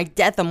and have my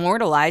death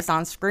immortalized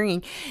on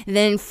screen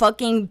than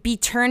fucking be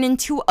turned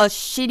into a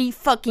shitty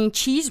fucking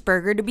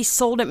cheeseburger to be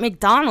sold at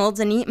McDonald's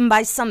and eaten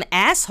by some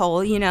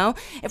asshole, you know?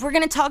 If we're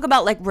gonna talk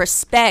about, like,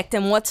 respect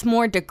and what's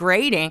more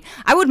degrading,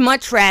 I would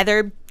much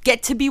rather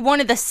get to be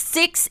one of the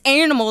 6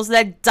 animals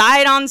that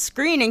died on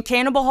screen in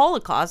Cannibal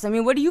Holocaust. I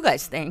mean, what do you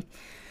guys think?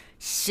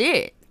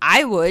 Shit,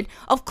 I would.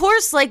 Of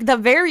course, like, the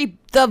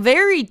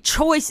very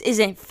choice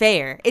isn't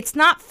fair. It's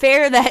not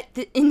fair that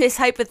in this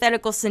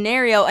hypothetical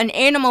scenario, an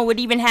animal would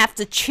even have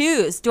to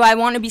choose. Do I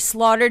want to be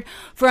slaughtered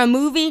for a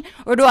movie,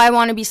 or do I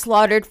want to be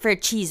slaughtered for a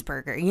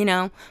cheeseburger, you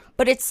know?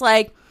 But it's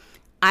like,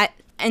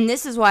 and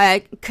this is why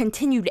I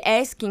continued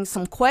asking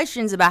some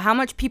questions about how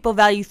much people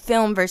value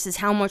film versus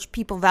how much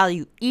people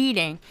value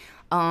eating.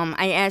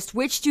 I asked,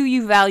 which do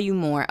you value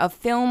more, a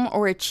film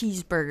or a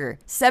cheeseburger?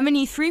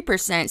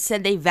 73%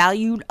 said they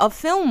valued a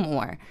film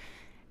more.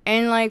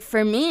 And, like,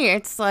 for me,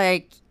 it's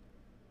like,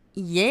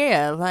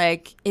 yeah,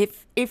 like,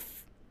 if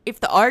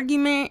the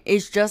argument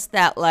is just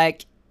that,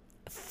 like,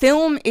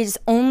 film is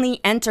only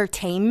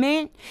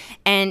entertainment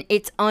and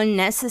it's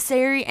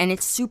unnecessary and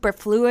it's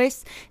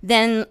superfluous,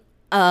 then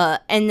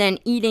and then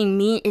eating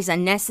meat is a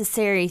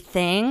necessary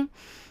thing.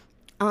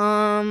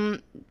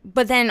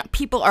 But then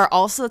people are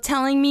also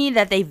telling me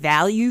that they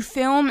value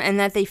film and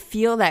that they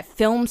feel that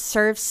film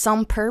serves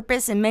some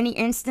purpose in many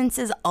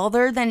instances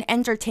other than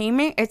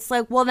entertainment. It's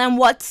like, well, then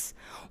what's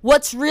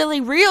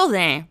really real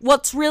then?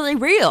 What's really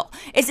real?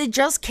 Is it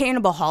just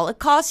Cannibal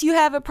Holocaust you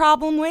have a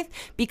problem with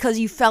because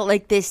you felt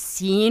like this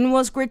scene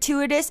was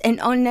gratuitous and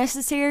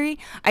unnecessary?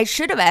 I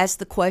should have asked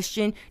the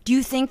question, do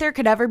you think there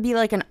could ever be,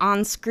 like, an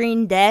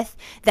on-screen death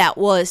that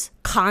was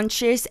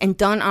conscious and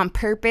done on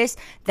purpose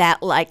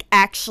that, like,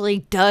 actually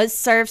does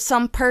serve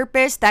some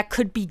purpose that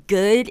could be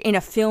good in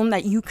a film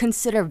that you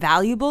consider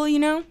valuable, you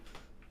know?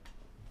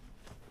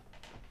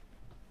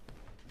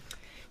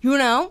 You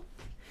know?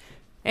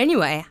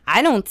 Anyway,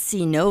 I don't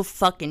see no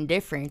fucking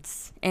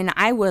difference, and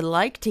I would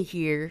like to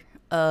hear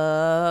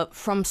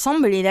from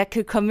somebody that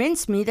could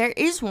convince me there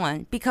is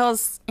one,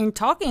 because in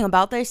talking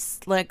about this,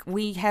 like,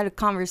 we had a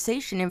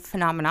conversation in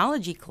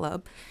Phenomenology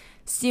Club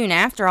soon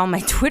after all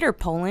my Twitter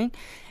polling,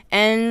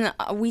 and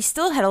we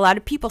still had a lot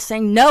of people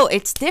saying, no,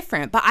 it's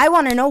different, but I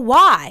want to know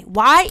why.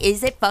 Why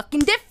is it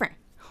fucking different?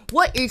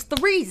 What is the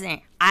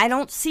reason? I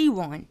don't see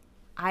one.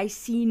 I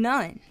see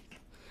none.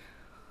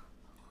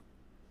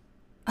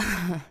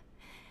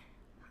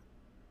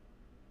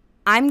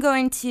 I'm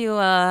going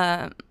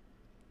to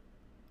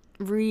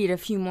read a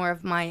few more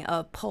of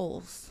my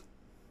polls.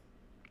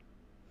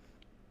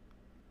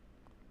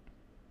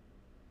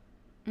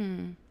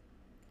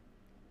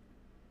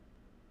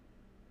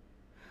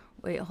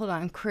 Wait, hold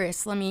on,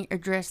 Chris. Let me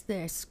address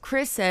this.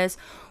 Chris says,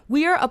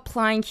 we are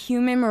applying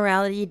human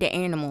morality to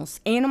animals.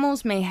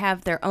 Animals may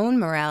have their own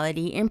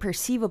morality,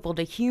 imperceivable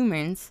to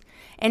humans,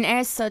 and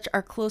as such,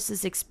 our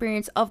closest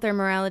experience of their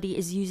morality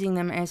is using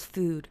them as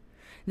food.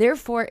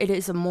 Therefore, it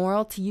is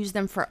immoral to use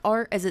them for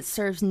art as it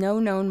serves no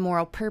known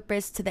moral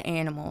purpose to the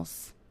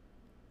animals.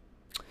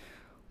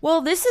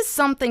 Well, this is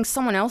something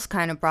someone else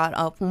kind of brought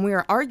up when we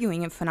were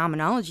arguing in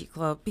Phenomenology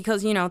Club,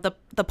 because, you know,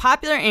 the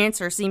popular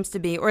answer seems to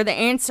be, or the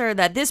answer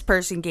that this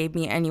person gave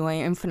me anyway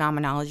in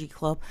Phenomenology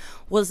Club,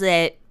 was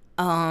that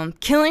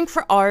killing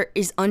for art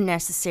is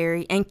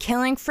unnecessary and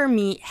killing for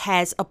meat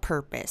has a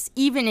purpose.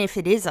 Even if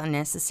it is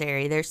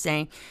unnecessary, they're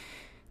saying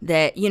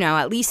that, you know,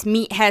 at least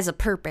meat has a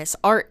purpose.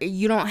 Art,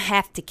 you don't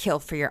have to kill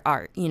for your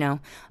art, you know.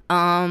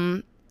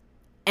 And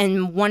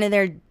one of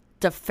their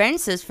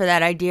defenses for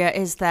that idea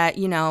is that,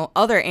 you know,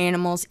 other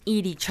animals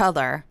eat each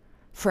other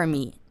for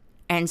meat.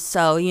 And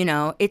so, you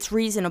know, it's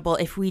reasonable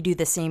if we do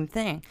the same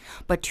thing.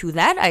 But to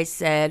that I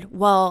said,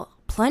 well,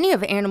 plenty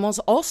of animals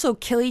also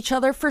kill each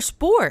other for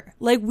sport.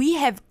 Like, we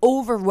have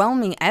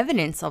overwhelming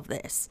evidence of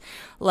this.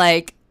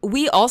 Like,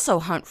 we also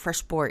hunt for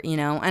sport, you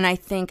know, and I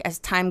think as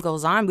time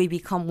goes on, we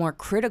become more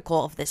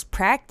critical of this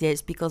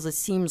practice because it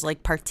seems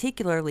like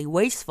particularly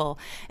wasteful.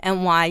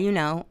 And why, you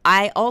know,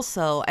 I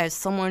also, as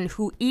someone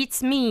who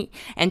eats meat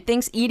and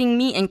thinks eating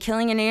meat and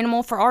killing an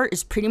animal for art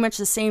is pretty much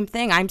the same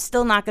thing, I'm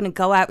still not going to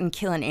go out and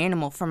kill an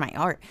animal for my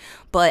art.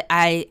 But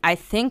I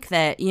think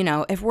that, you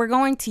know, if we're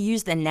going to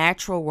use the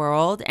natural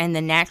world and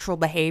the natural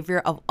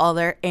behavior of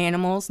other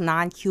animals,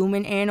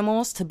 non-human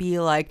animals, to be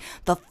like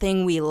the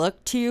thing we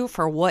look to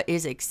for what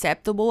is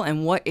acceptable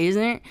and what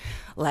isn't,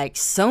 like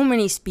so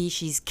many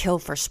species kill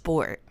for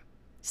sport.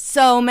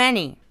 So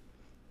many.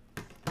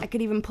 I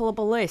could even pull up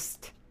a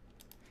list.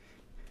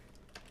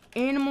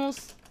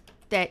 Animals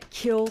that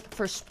kill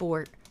for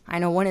sport. I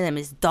know one of them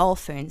is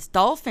dolphins.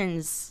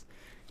 Dolphins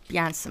be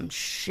on some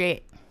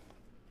shit.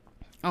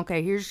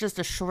 Okay, here's just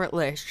a short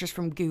list just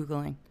from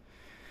Googling.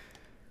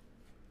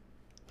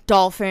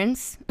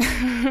 Dolphins.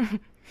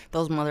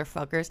 Those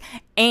motherfuckers.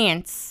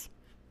 Ants.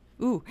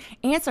 Ooh,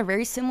 ants are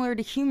very similar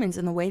to humans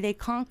in the way they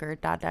conquer.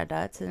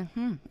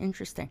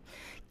 Interesting.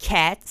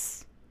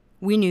 Cats.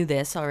 We knew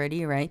this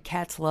already, right?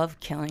 Cats love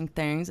killing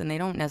things and they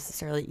don't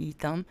necessarily eat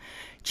them.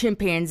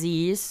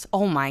 Chimpanzees.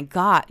 Oh my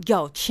god.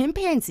 Yo,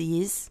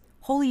 chimpanzees.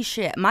 Holy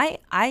shit. My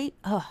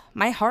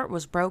heart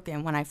was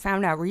broken when I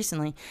found out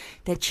recently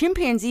that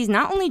chimpanzees,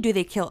 not only do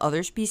they kill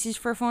other species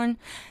for fun,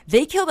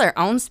 they kill their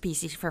own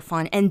species for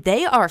fun, and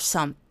they are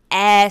some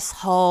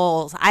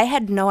assholes. I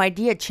had no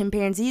idea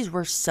chimpanzees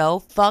were so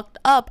fucked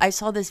up. I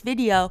saw this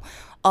video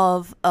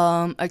of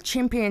a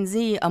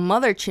chimpanzee, a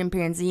mother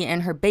chimpanzee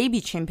and her baby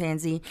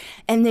chimpanzee,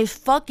 and this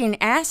fucking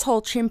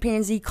asshole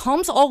chimpanzee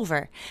comes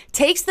over,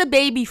 takes the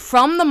baby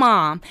from the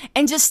mom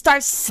and just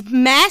starts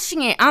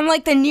smashing it on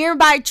like the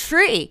nearby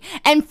tree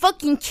and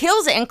fucking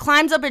kills it and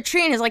climbs up a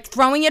tree and is like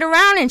throwing it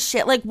around and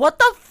shit. Like, what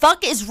the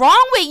fuck is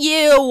wrong with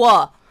you?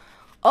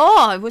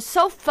 Oh, it was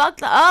so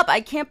fucked up.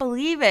 I can't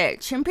believe it.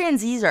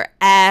 Chimpanzees are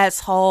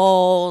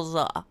assholes.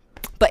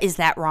 But is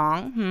that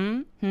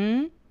wrong?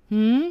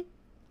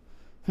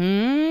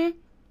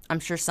 I'm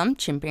sure some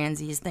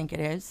chimpanzees think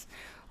it is.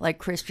 Like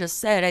Chris just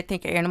said, I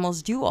think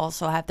animals do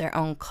also have their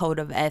own code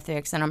of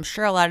ethics, and I'm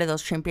sure a lot of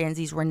those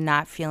chimpanzees were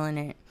not feeling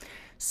it.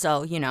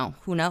 So, you know,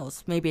 who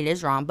knows? Maybe it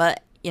is wrong.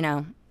 But, you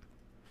know,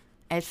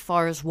 as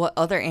far as what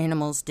other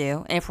animals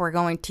do, if we're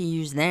going to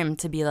use them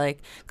to be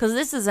like, because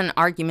this is an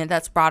argument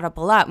that's brought up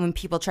a lot when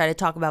people try to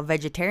talk about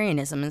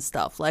vegetarianism and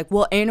stuff. Like,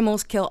 well,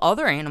 animals kill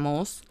other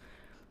animals,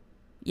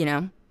 you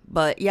know.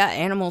 But yeah,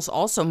 animals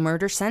also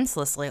murder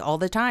senselessly all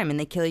the time, and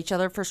they kill each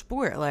other for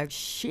sport. Like,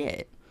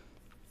 shit.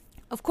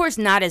 Of course,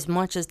 not as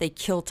much as they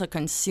kill to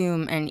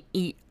consume and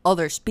eat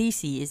other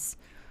species.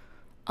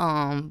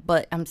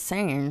 But I'm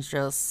saying,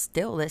 just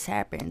still, this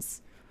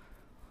happens.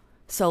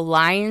 So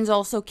lions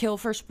also kill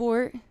for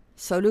sport.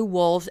 So do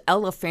wolves,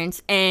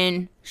 elephants,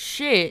 and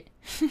shit.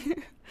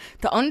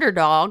 The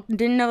underdog,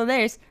 didn't know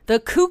this. The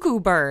cuckoo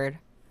bird.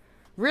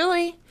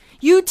 Really?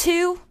 You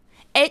too?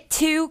 Et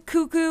tu,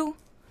 cuckoo?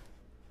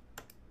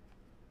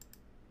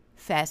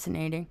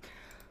 Fascinating.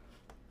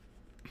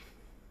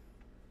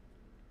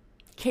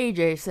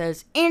 KJ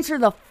says, answer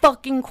the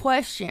fucking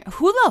question.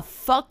 Who the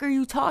fuck are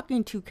you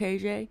talking to,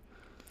 KJ?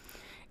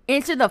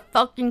 Answer the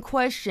fucking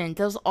question.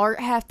 Does art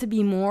have to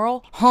be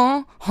moral?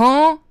 Huh?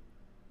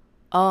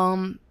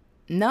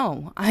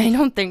 No. I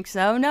don't think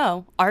so,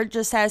 no. Art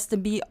just has to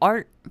be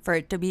art for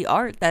it to be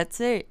art. That's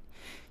it.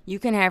 You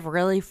can have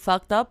really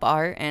fucked up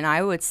art, and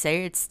I would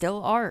say it's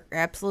still art.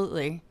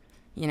 Absolutely.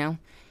 You know?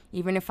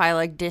 Even if I,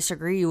 like,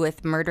 disagree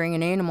with murdering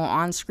an animal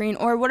on screen.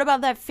 Or what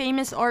about that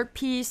famous art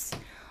piece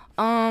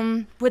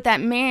with that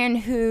man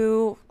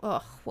who...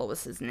 what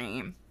was his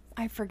name?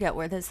 I forget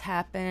where this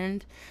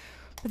happened.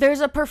 But there's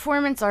a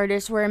performance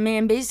artist where a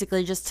man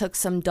basically just took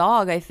some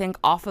dog, I think,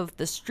 off of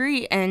the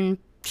street and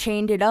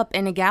chained it up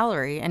in a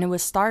gallery. And it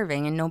was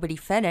starving and nobody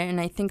fed it. And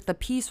I think the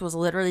piece was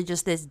literally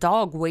just this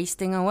dog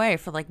wasting away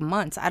for, like,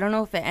 months. I don't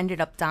know if it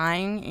ended up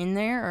dying in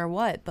there or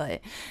what.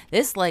 But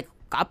this, like...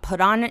 got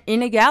put on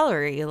in a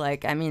gallery.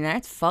 Like, I mean,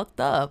 that's fucked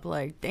up.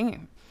 Like,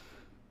 damn.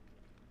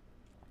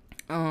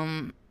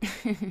 Well,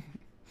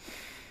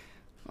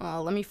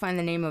 let me find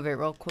the name of it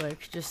real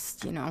quick.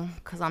 Just, you know,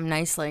 because I'm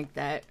nice like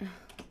that.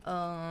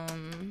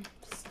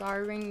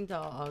 Starving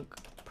dog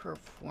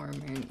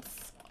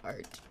performance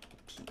art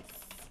piece.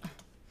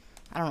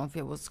 I don't know if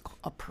it was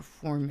a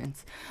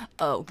performance.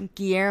 Oh,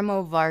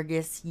 Guillermo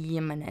Vargas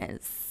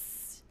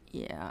Jimenez.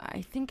 Yeah,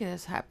 I think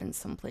this happened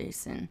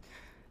someplace in...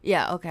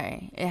 Yeah,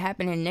 okay. It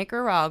happened in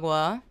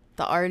Nicaragua.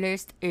 The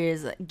artist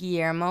is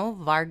Guillermo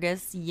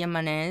Vargas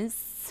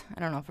Jimenez.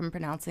 I don't know if I'm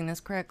pronouncing this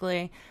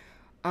correctly.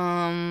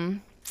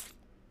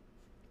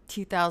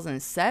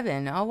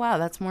 2007. Oh, wow.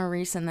 That's more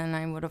recent than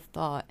I would have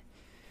thought.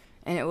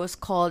 And it was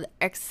called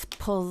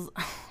Exposition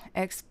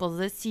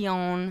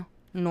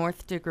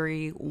North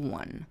Degree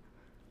 1.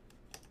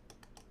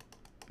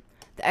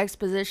 The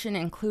exposition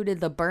included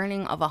the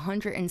burning of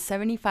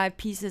 175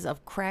 pieces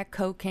of crack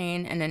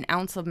cocaine and an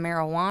ounce of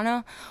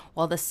marijuana,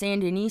 while the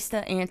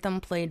Sandinista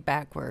anthem played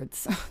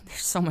backwards.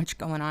 There's so much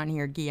going on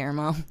here,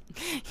 Guillermo.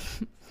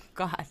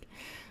 God.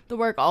 The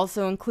work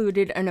also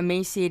included an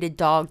emaciated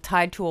dog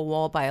tied to a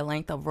wall by a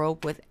length of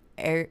rope with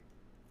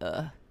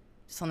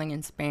something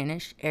in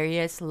Spanish,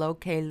 Aries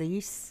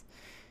Locales,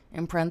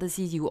 in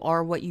parentheses, you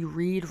are what you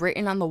read,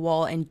 written on the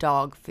wall, and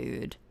dog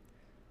food.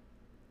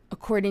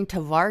 According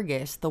to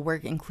Vargas, the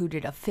work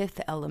included a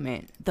fifth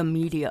element, the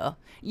media.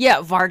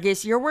 Yeah,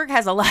 Vargas, your work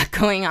has a lot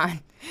going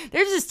on.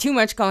 There's just too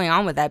much going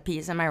on with that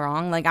piece. Am I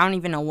wrong? Like, I don't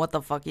even know what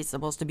the fuck he's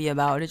supposed to be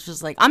about. It's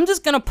just like, I'm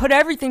just gonna put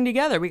everything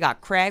together. We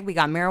got crack, we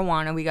got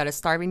marijuana, we got a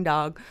starving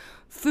dog,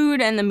 food,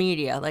 and the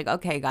media. Like,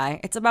 okay, guy,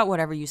 it's about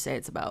whatever you say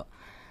it's about.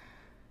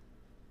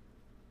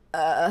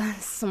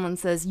 Someone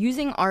says,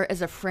 using art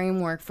as a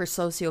framework for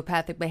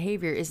sociopathic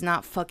behavior is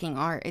not fucking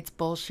art. It's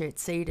bullshit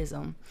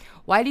sadism.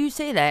 Why do you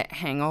say that,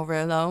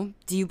 Hangover, though?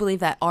 Do you believe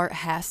that art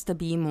has to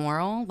be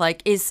moral?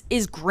 Like, is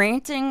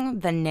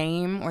granting the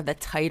name or the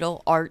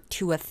title art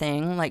to a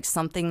thing, like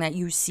something that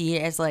you see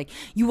as, like,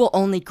 you will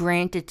only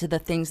grant it to the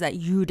things that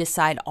you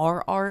decide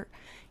are art,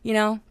 you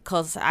know?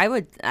 Because I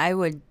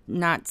would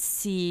not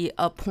see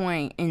a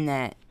point in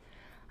that.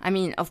 I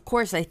mean, of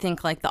course, I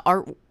think, like, the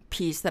art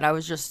piece that I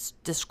was just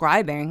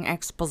describing,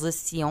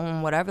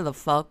 exposition, whatever the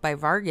fuck, by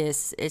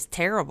Vargas is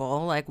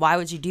terrible. Like, why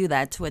would you do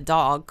that to a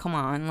dog? Come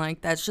on, like,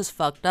 that's just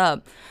fucked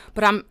up.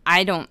 But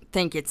I don't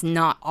think it's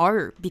not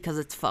art because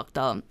it's fucked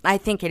up. I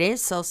think it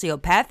is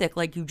sociopathic,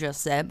 like you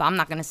just said, but I'm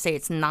not gonna say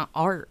it's not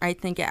art. I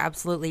think it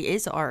absolutely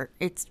is art.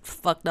 It's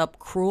fucked up,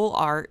 cruel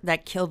art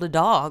that killed a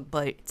dog,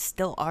 but it's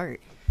still art.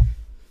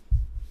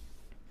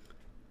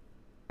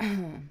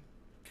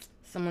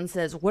 Someone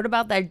says, what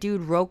about that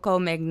dude Rocco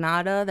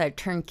Magnotta that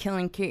turned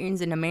killing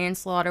kittens into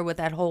manslaughter with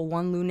that whole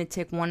one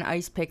lunatic, one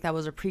ice pick that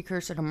was a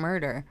precursor to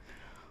murder?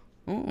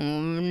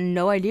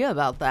 No idea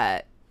about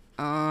that.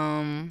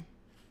 Rocco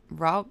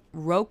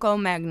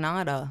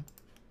Magnotta.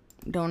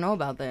 Don't know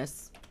about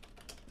this.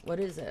 What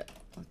is it?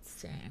 Let's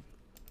see.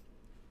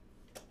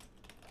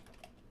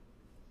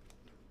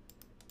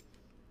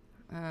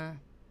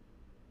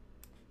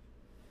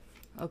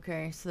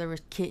 Okay, so there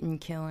was kitten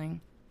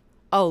killing.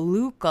 Oh,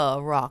 Luca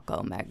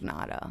Rocco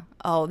Magnotta.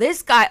 Oh,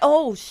 this guy.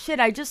 Oh, shit.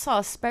 I just saw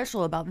a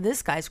special about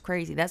this guy's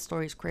crazy. That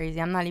story's crazy.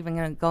 I'm not even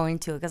going to go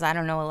into it because I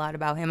don't know a lot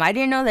about him. I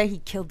didn't know that he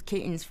killed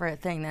kittens for a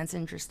thing. That's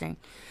interesting.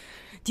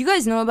 Do you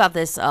guys know about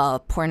this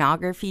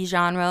pornography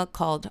genre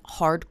called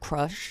hard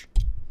crush?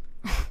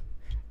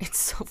 It's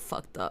so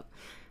fucked up.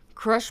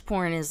 Crush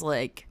porn is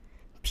like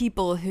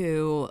people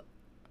who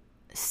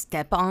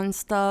step on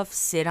stuff,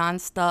 sit on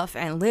stuff,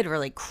 and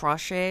literally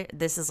crush it.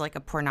 This is like a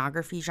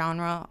pornography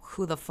genre.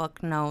 Who the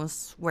fuck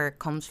knows where it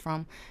comes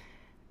from?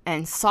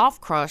 And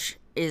soft crush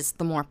is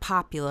the more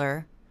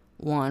popular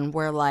one,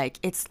 where like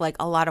it's like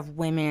a lot of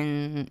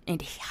women in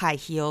high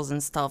heels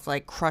and stuff,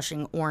 like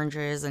crushing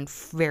oranges and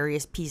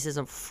various pieces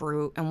of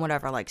fruit and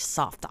whatever, like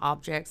soft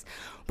objects.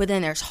 But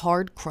then there's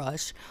hard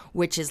crush,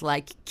 which is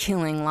like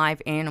killing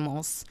live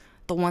animals.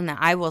 The one that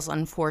I was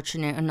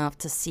unfortunate enough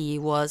to see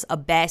was a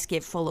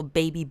basket full of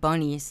baby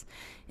bunnies.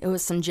 It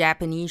was some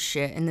Japanese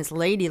shit, and this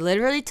lady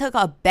literally took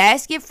a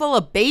basket full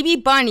of baby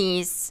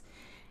bunnies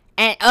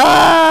and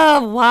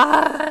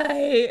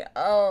why?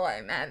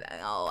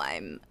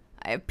 I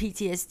have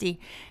PTSD.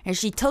 And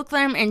she took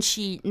them, and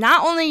she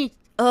not only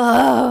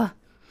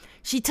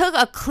she took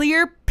a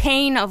clear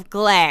pane of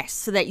glass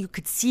so that you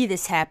could see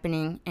this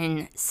happening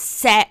and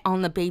sat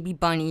on the baby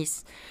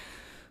bunnies.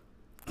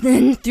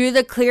 Then through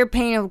the clear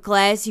pane of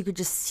glass, you could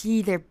just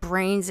see their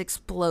brains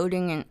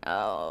exploding, and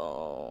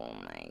oh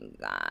my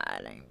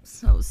god, I'm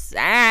so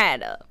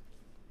sad.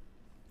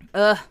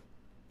 Don't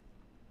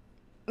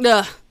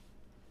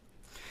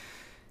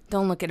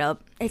look it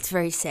up. It's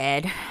very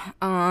sad.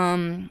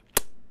 But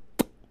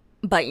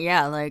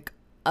yeah, like,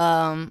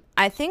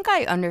 I think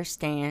I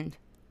understand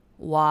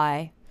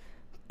why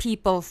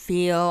people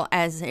feel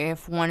as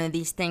if one of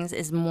these things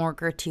is more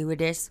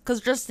gratuitous, because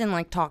just in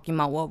like talking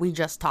about what we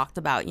just talked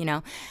about, you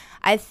know,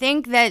 I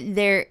think that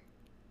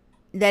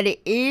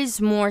it is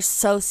more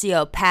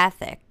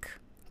sociopathic,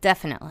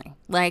 definitely,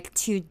 like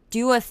to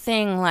do a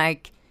thing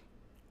like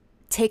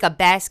take a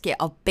basket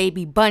of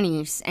baby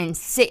bunnies and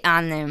sit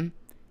on them,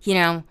 you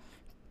know,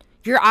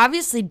 you're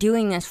obviously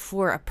doing this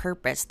for a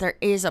purpose. There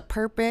is a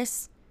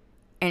purpose,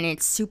 and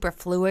it's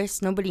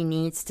superfluous. Nobody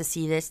needs to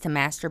see this to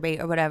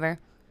masturbate or whatever.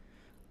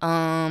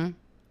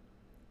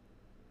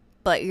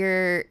 But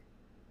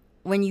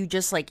when you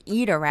just like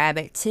eat a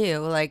rabbit too,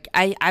 like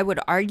I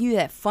would argue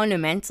that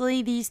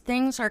fundamentally these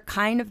things are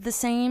kind of the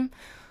same,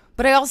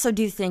 but I also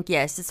do think,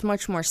 yes, it's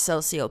much more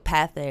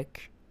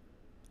sociopathic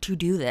to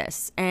do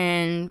this,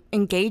 and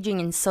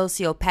engaging in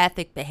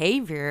sociopathic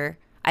behavior,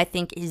 I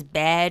think, is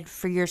bad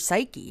for your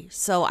psyche.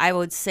 So I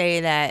would say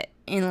that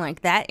in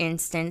like that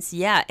instance,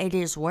 yeah, it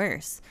is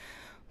worse.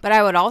 But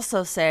I would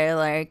also say,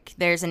 like,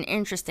 there's an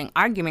interesting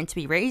argument to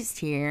be raised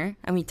here,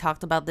 and we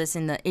talked about this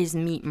in the Is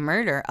Meat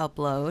Murder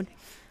upload,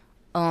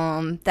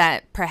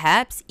 that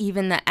perhaps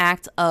even the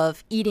act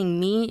of eating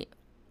meat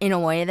in a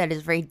way that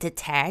is very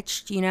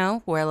detached, you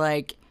know, where,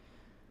 like,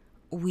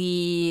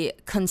 we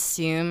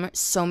consume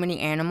so many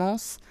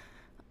animals,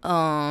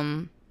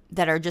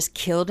 that are just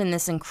killed in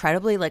this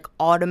incredibly like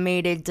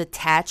automated,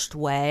 detached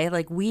way.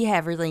 Like we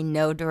have really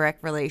no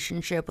direct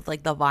relationship with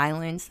like the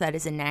violence that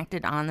is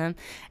enacted on them,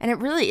 and it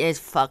really is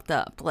fucked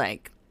up.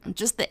 Like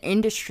just the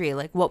industry,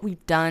 like what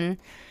we've done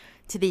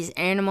to these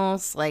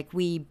animals. Like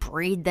we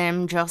breed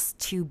them just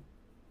to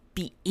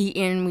be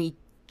eaten. We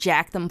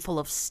jack them full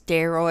of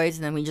steroids,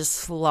 and then we just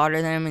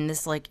slaughter them in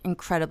this like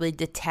incredibly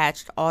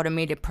detached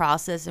automated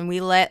process, and we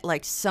let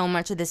like so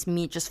much of this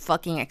meat just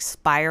fucking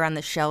expire on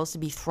the shelves to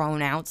be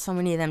thrown out. So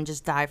many of them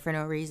just die for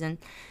no reason.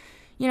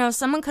 You know,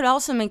 someone could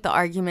also make the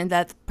argument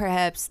that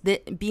perhaps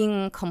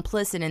being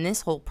complicit in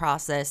this whole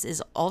process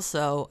is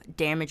also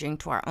damaging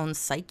to our own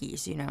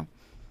psyches, you know.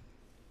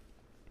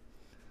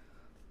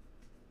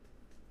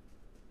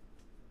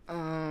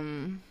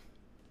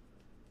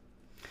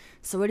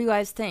 So what do you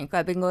guys think?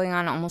 I've been going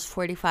on almost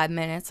 45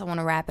 minutes. I want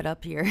to wrap it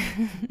up here.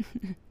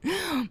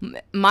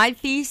 My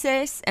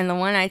thesis, and the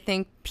one I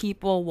think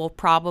people will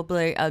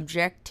probably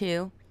object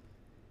to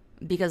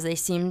because they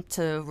seem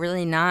to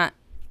really not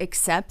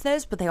accept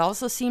this, but they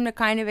also seem to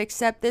kind of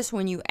accept this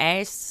when you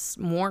ask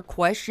more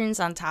questions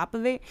on top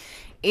of it,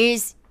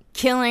 is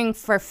killing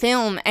for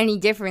film any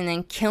different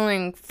than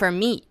killing for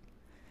meat?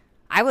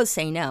 I would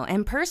say no.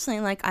 And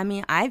personally, like, I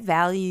mean, I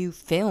value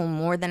film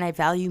more than I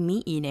value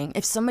meat eating.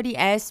 If somebody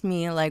asked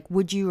me, like,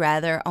 would you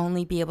rather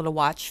only be able to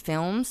watch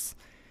films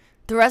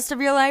the rest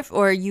of your life,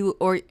 or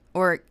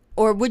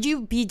would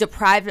you be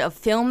deprived of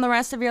film the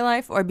rest of your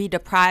life, or be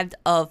deprived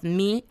of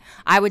meat?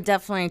 I would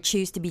definitely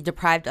choose to be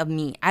deprived of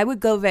meat. I would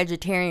go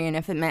vegetarian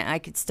if it meant I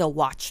could still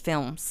watch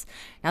films.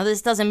 Now,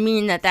 this doesn't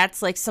mean that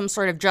that's like some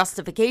sort of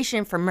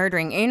justification for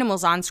murdering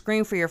animals on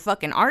screen for your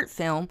fucking art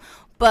film,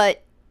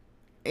 but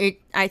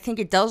I think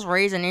it does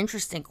raise an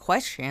interesting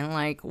question.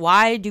 Like,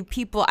 why do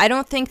people... I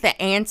don't think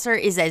the answer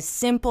is as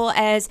simple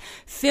as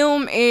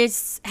film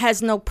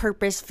has no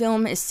purpose.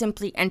 Film is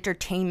simply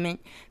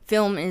entertainment.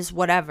 Film is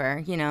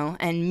whatever, you know,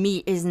 and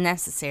meat is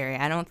necessary.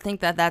 I don't think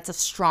that that's a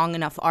strong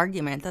enough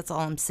argument. That's all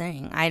I'm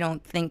saying. I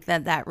don't think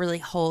that that really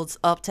holds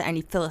up to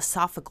any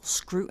philosophical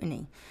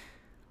scrutiny.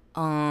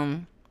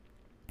 And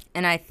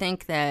I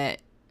think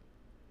that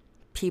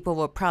people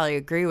will probably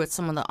agree with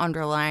some of the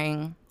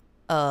underlying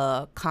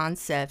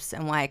concepts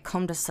and why I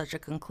come to such a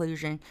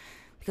conclusion,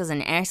 because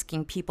in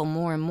asking people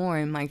more and more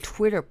in my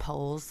Twitter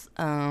polls,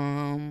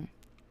 I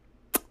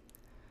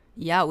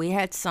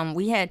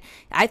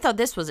thought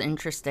this was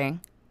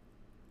interesting.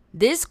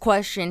 This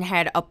question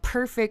had a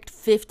perfect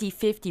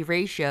 50-50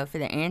 ratio for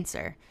the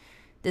answer.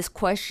 This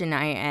question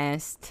I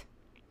asked,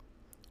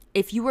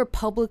 if you were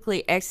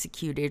publicly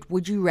executed,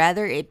 would you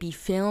rather it be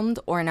filmed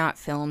or not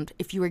filmed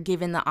if you were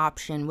given the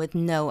option with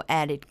no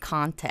added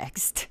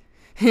context?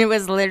 It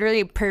was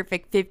literally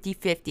perfect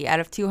 50-50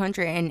 out of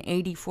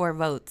 284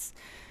 votes.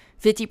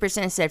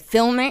 50% said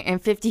film it,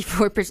 and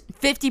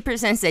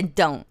 50% said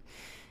don't.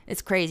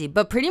 It's crazy.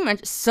 But pretty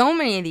much so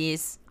many of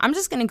these, I'm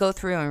just going to go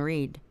through and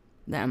read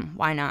them.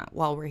 Why not,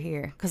 while we're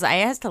here? Because I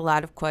asked a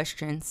lot of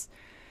questions.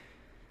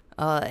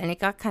 And it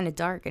got kind of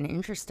dark and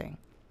interesting.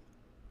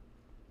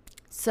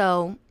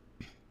 So,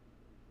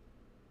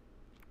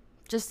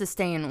 just to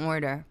stay in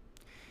order.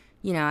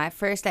 You know, at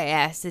first I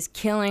asked, is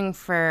killing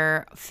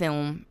for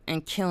film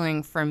and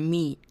killing for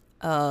meat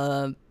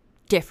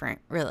different,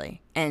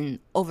 really? And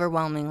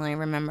overwhelmingly,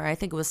 remember, I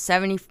think it was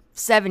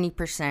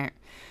 70%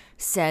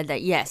 said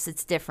that yes,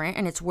 it's different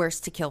and it's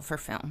worse to kill for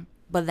film.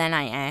 But then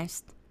I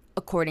asked,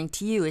 according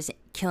to you, is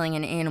killing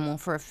an animal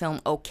for a film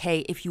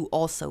okay if you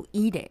also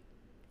eat it?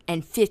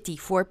 And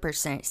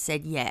 54%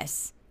 said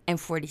yes, and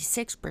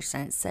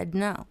 46% said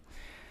no.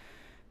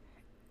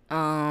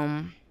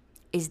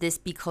 Is this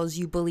because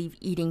you believe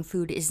eating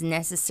food is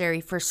necessary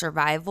for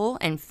survival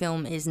and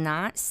film is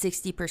not?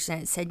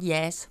 60% said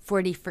yes,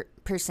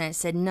 40%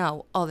 said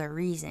no, other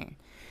reason.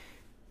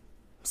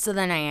 So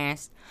then I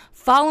asked,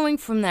 following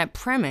from that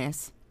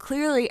premise,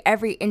 clearly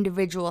every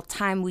individual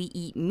time we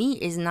eat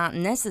meat is not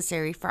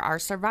necessary for our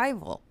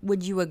survival.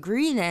 Would you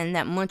agree then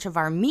that much of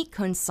our meat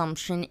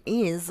consumption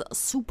is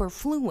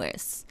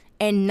superfluous?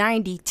 And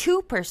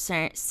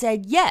 92%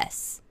 said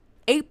yes,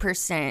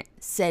 8%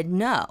 said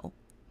no.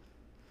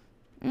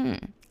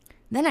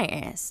 Then I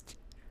asked,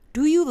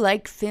 do you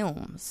like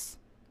films?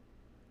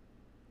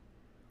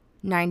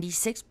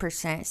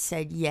 96%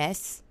 said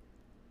yes,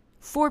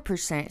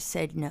 4%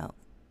 said no.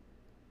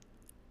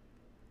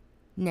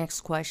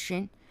 Next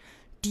question,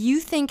 do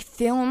you think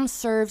film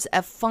serves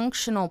a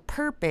functional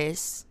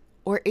purpose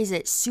or is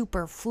it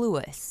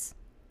superfluous?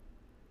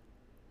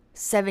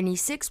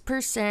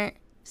 76%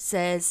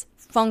 says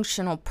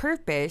functional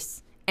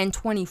purpose, and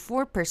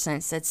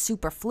 24% said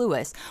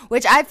superfluous,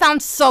 which I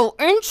found so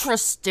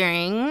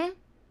interesting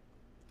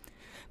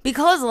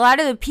because a lot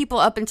of the people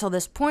up until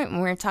this point,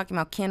 when we were talking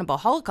about Cannibal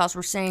Holocaust,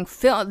 were saying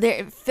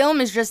film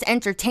is just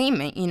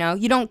entertainment, you know?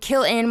 You don't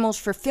kill animals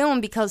for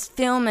film because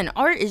film and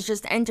art is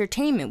just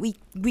entertainment.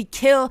 We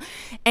kill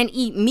and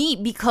eat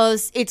meat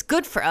because it's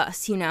good for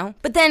us, you know?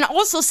 But then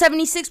also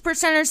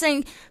 76% are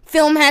saying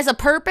film has a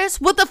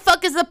purpose. What the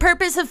fuck is the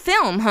purpose of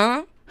film,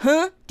 huh?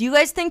 Do you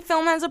guys think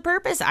film has a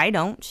purpose? I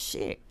don't.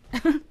 Shit.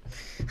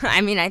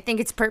 I mean, I think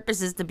its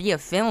purpose is to be a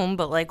film,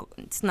 but like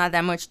it's not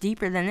that much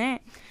deeper than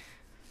that.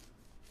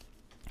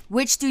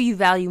 Which do you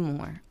value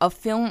more, a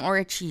film or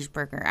a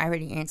cheeseburger? I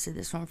already answered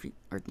this one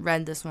or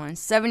read this one.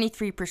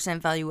 73%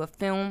 value a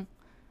film,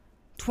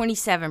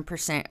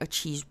 27% a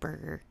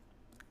cheeseburger.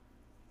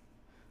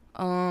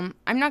 I'm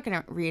not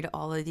gonna read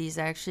all of these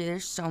actually.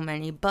 There's so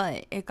many,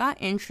 but it got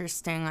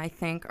interesting, I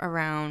think,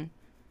 around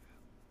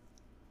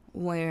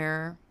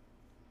where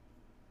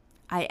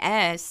I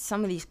asked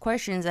some of these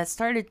questions that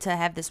started to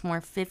have this more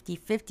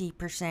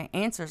 50%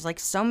 answers. Like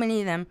so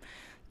many of them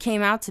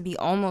came out to be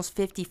almost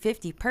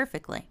 50%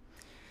 perfectly.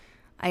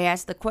 I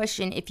asked the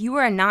question, if you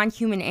were a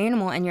non-human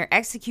animal and your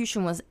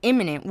execution was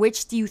imminent,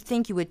 which do you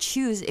think you would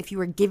choose if you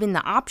were given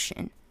the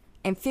option?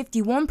 And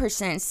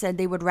 51% said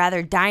they would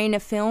rather die in a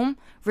film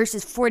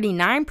versus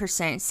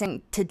 49%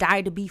 saying to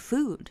die to be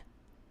food.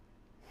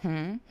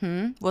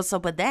 What's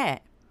up with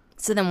that?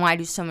 So then why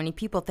do so many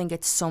people think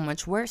it's so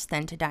much worse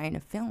than to die in a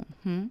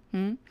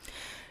film?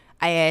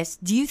 I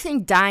asked, do you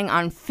think dying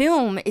on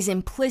film is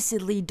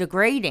implicitly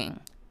degrading?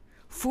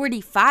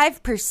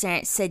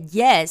 45% said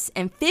yes,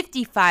 and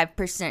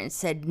 55%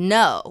 said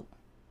no.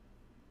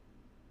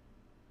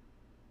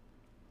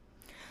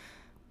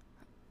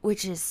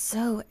 Which is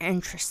so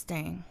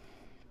interesting.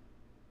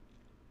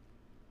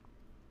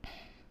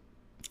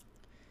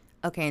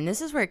 Okay, and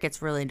this is where it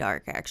gets really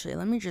dark, actually.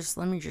 Let me just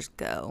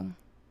go.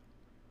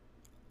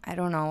 I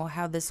don't know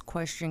how this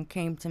question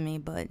came to me,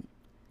 but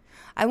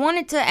I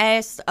wanted to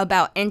ask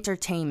about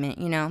entertainment,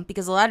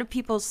 because a lot of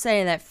people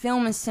say that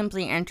film is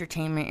simply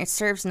entertainment. It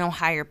serves no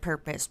higher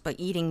purpose, but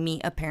eating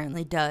meat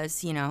apparently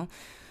does,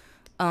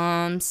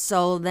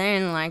 So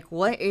then, like,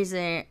 what is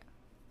it?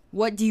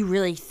 What do you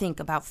really think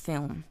about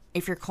film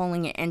if you're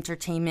calling it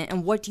entertainment?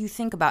 And what do you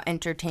think about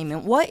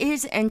entertainment? What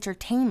is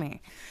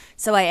entertainment?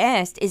 So I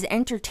asked, is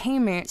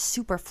entertainment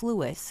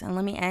superfluous? And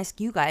let me ask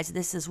you guys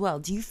this as well.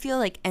 Do you feel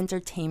like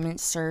entertainment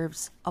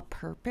serves a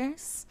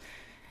purpose?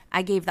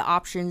 I gave the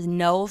options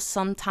no,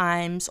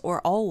 sometimes, or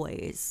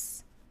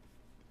always.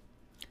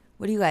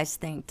 What do you guys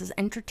think? Does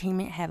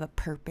entertainment have a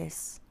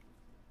purpose?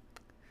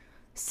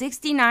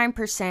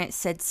 69%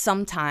 said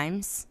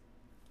sometimes,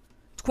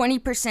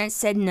 20%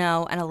 said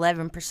no, and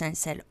 11%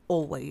 said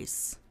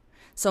always.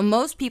 So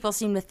most people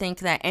seem to think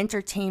that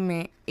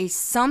entertainment is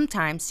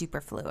sometimes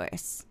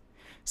superfluous.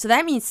 So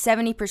that means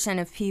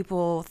 70% of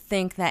people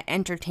think that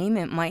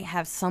entertainment might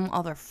have some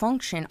other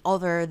function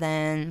other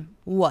than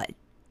what?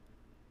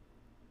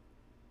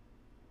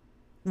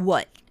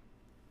 What?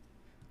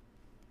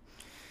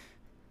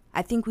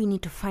 I think we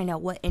need to find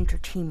out what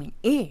entertainment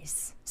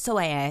is. So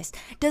I asked,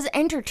 does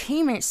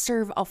entertainment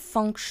serve a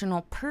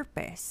functional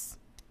purpose?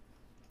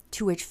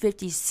 To which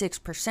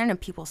 56%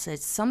 of people said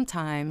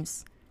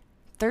sometimes,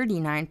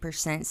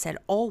 39% said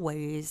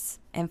always,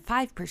 and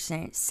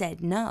 5%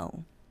 said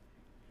no.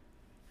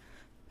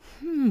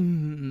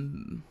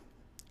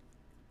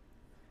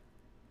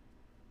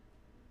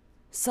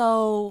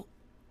 So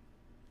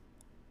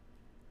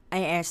I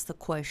asked the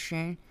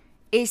question,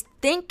 is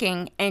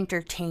thinking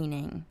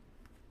entertaining?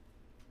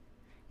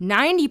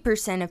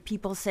 90% of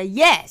people say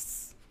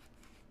yes.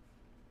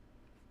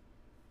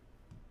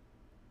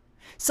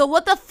 So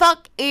what the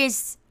fuck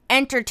is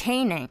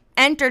entertaining?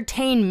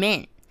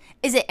 Entertainment.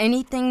 Is it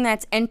anything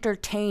that's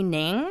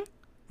entertaining?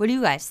 What do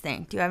you guys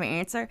think? Do you have an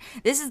answer?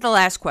 This is the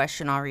last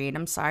question I'll read.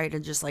 I'm sorry to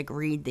just like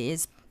read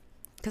these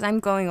because I'm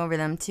going over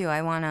them too.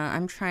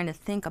 I'm trying to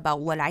think about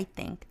what I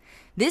think.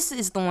 This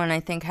is the one I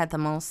think had the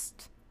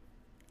most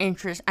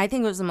interest. I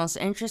think it was the most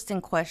interesting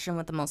question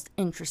with the most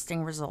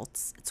interesting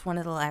results. It's one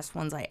of the last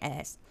ones I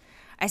asked.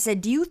 I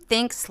said, do you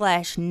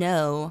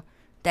think/know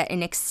that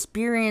an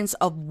experience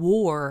of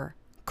war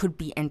could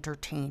be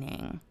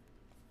entertaining?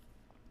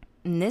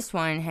 And this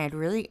one had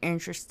really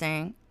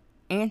interesting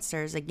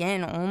answers.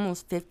 Again,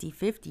 almost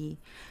 50-50.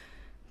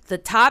 The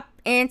top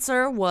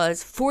answer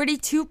was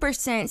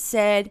 42%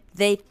 said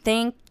they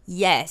think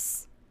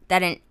yes,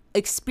 that an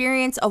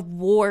experience of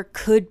war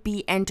could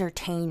be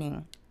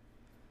entertaining.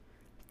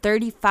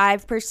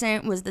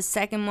 35% was the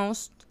second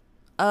most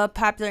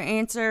popular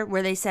answer,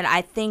 where they said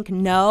I think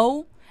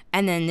no.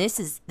 And then this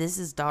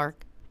is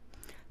dark.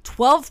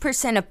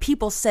 12% of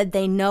people said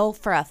they know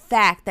for a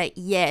fact that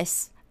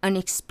yes, an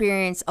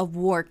experience of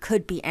war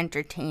could be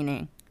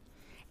entertaining.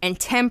 And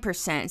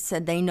 10%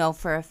 said they know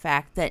for a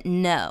fact that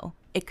no,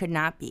 it could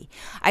not be.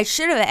 I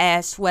should have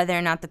asked whether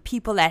or not the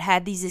people that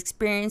had these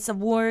experiences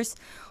of wars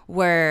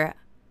were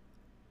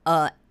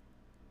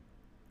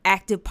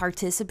active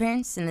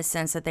participants, in the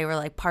sense that they were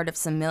like part of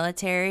some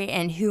military,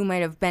 and who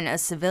might have been a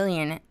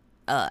civilian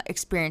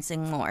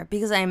experiencing war,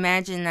 because I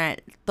imagine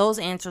that those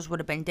answers would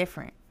have been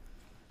different.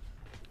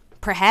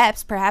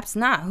 Perhaps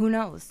not, who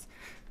knows.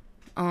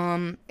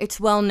 It's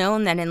well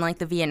known that in like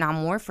the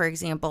Vietnam War, for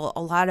example,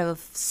 a lot of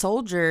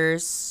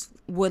soldiers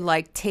would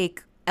like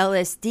take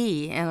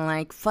LSD and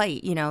like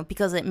fight,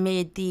 because it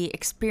made the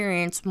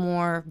experience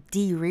more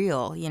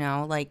real,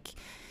 like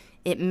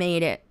it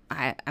made it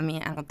I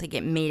mean, I don't think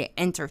it made it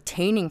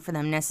entertaining for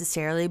them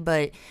necessarily,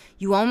 but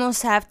you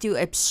almost have to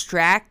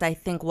abstract, I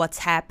think, what's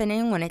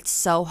happening when it's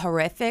so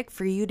horrific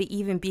for you to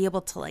even be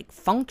able to, like,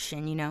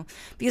 function, you know?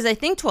 Because I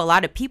think to a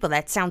lot of people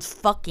that sounds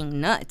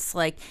fucking nuts.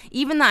 Like,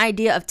 even the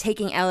idea of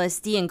taking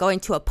LSD and going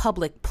to a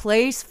public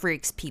place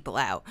freaks people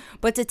out.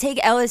 But to take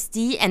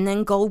LSD and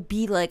then go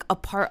be, like, a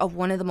part of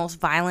one of the most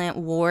violent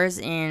wars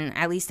in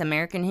at least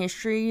American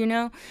history, you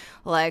know?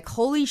 Like,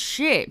 holy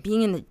shit,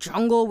 being in the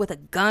jungle with a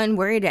gun,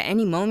 worried at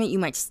any moment you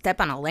might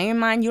step on a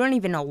landmine. You don't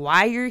even know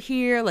why you're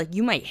here. Like,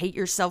 you might hate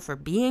yourself for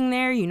being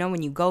there. You know,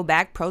 when you go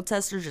back,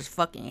 protesters just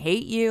fucking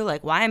hate you.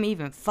 Like, why am I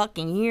even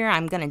fucking here?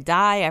 I'm gonna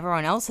die.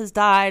 Everyone else has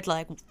died.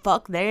 Like,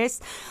 fuck this.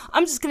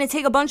 I'm just gonna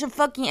take a bunch of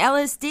fucking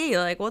LSD.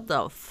 Like, what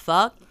the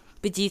fuck?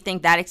 But do you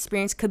think that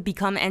experience could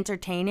become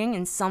entertaining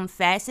in some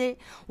facet?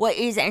 What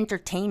is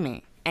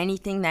entertainment?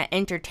 Anything that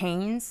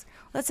entertains?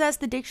 Let's ask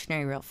the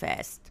dictionary real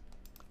fast.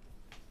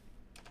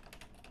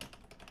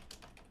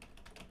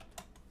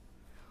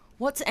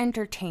 What's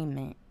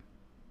entertainment?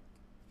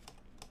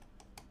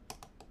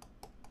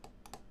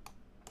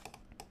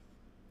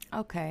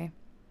 Okay.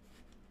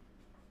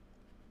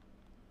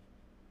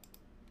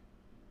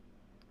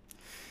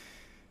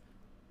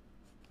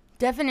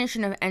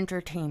 Definition of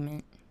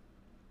entertainment.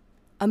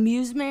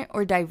 Amusement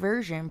or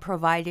diversion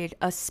provided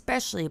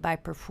especially by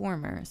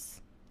performers.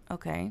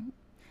 Okay.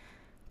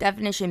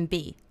 Definition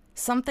B.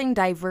 Something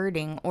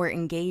diverting or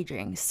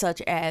engaging,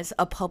 such as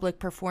a public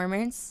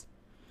performance,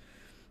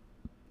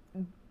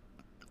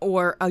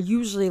 or a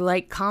usually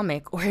light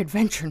comic or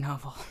adventure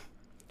novel.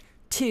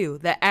 2.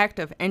 The act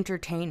of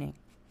entertaining.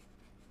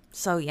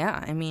 So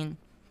yeah, I mean,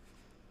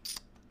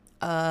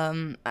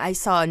 I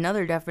saw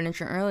another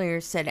definition earlier,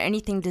 said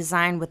anything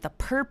designed with the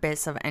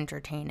purpose of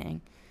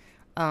entertaining.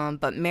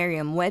 But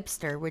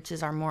Merriam-Webster, which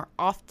is our more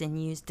often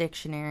used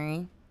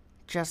dictionary,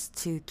 just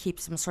to keep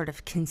some sort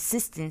of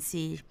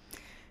consistency,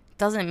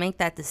 doesn't make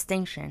that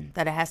distinction,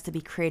 that it has to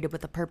be created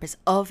with the purpose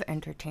of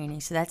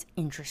entertaining. So that's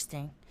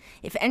interesting.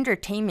 If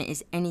entertainment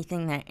is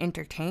anything that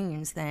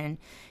entertains, then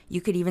you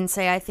could even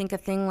say, I think a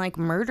thing like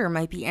murder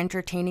might be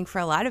entertaining for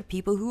a lot of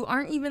people who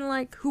aren't even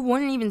like, who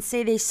wouldn't even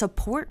say they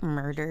support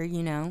murder,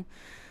 you know?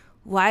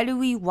 Why do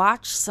we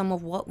watch some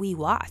of what we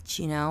watch,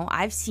 you know?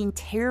 I've seen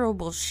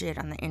terrible shit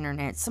on the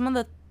internet. Some of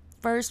the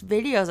first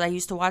videos I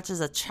used to watch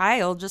as a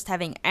child, just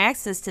having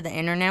access to the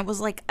internet, was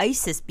like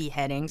ISIS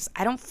beheadings.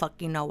 I don't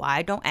fucking know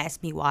why. Don't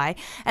ask me why.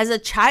 As a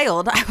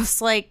child, I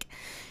was like,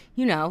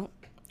 you know,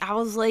 I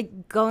was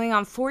like going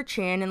on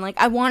 4chan and like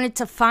I wanted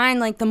to find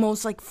like the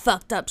most like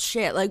fucked up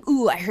shit. Like,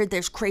 ooh, I heard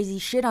there's crazy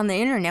shit on the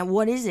internet.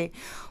 What is it?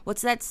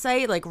 What's that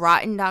site? Like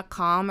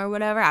rotten.com or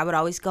whatever. I would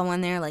always go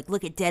in there, like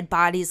look at dead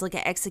bodies, look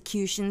at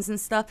executions and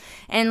stuff.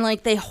 And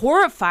like they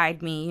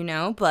horrified me, you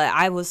know, but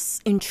I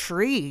was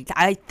intrigued.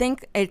 I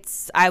think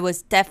I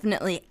was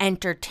definitely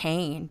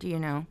entertained, you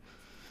know.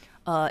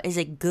 Is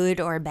it good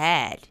or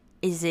bad?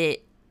 Is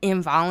it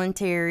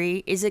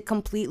involuntary? Is it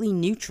completely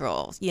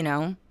neutral, you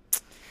know?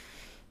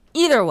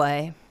 Either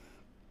way,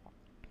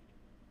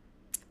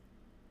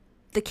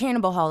 the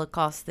Cannibal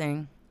Holocaust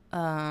thing,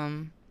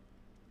 I'm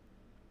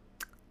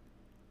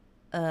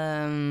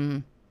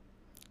kind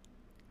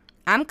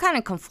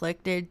of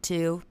conflicted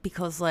too,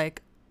 because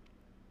like,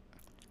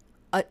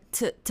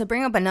 to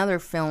bring up another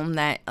film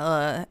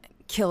that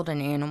killed an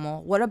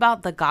animal, what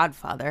about The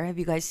Godfather? Have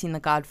you guys seen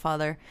The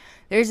Godfather?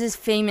 There's this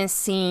famous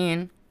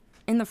scene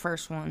in the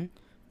first one,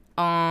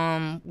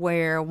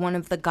 where one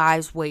of the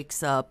guys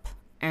wakes up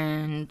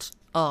and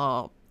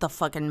the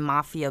fucking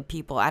mafia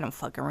people, I don't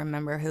fucking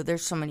remember who,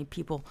 there's so many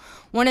people,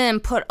 one of them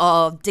put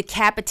a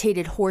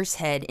decapitated horse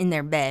head in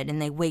their bed,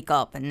 and they wake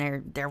up and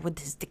they're with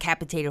this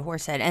decapitated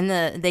horse head,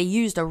 and they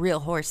used a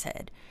real horse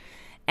head,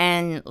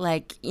 and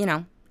like, you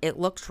know, it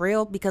looks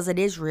real because it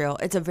is real.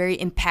 It's a very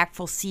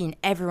impactful scene.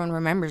 Everyone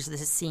remembers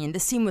this scene. The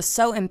scene was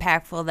so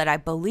impactful that I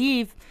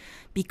believe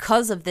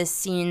because of this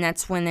scene,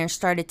 that's when there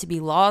started to be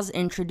laws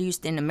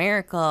introduced in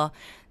America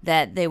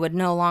that they would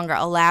no longer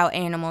allow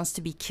animals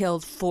to be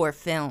killed for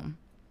film.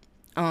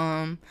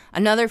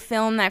 Another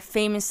film that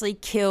famously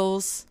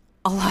kills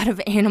a lot of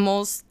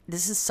animals,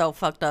 this is so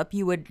fucked up,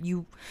 you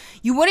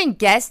wouldn't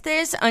guess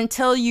this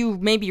until you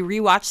maybe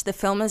rewatch the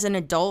film as an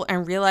adult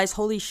and realize,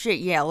 holy shit,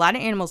 yeah, a lot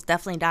of animals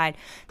definitely died.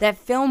 That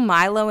film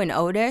Milo and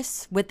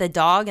Otis with the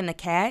dog and the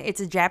cat,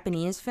 it's a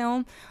Japanese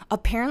film.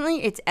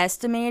 Apparently it's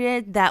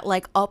estimated that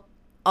like up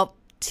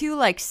to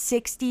like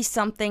 60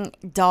 something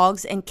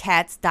dogs and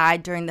cats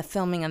died during the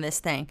filming of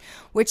this thing,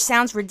 which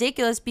sounds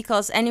ridiculous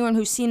because anyone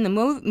who's seen the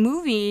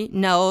movie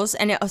knows,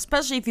 and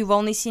especially if you've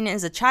only seen it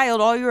as a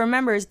child, all you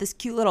remember is this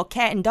cute little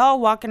cat and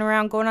dog walking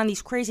around going on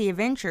these crazy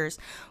adventures.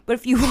 But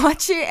if you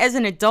watch it as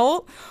an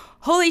adult,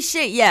 holy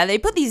shit, yeah, they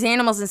put these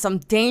animals in some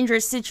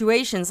dangerous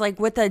situations, like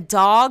with a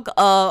dog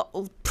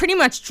pretty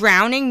much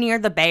drowning near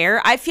the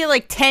bear. I feel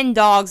like 10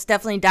 dogs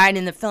definitely died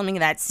in the filming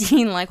of that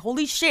scene. Like,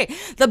 holy shit,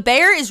 the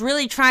bear is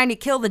really trying to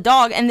kill the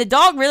dog, and the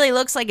dog really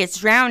looks like it's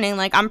drowning.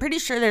 Like, I'm pretty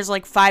sure there's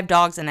like 5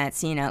 dogs in that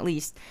scene at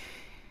least.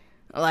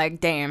 Like,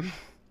 damn.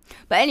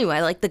 But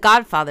anyway, like the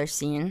Godfather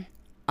scene,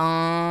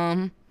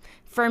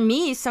 for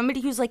me,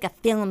 somebody who's like a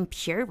film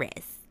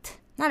purist,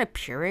 not a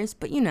purist,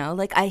 but you know,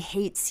 like I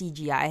hate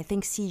CGI. I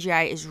think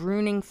CGI is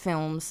ruining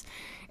films.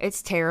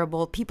 It's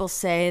terrible. People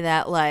say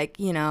that like,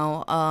 you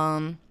know,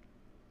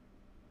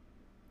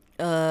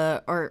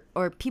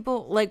 or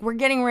people like we're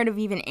getting rid of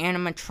even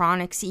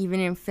animatronics even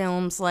in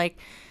films. Like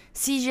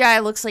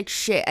CGI looks like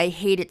shit. I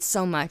hate it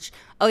so much.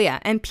 Oh yeah,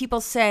 and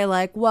people say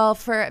like, well,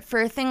 for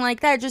a thing like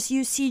that, just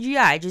use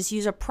CGI, just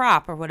use a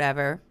prop or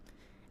whatever.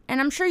 And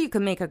I'm sure you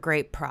could make a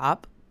great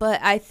prop, but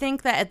I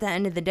think that at the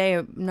end of the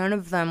day, none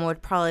of them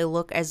would probably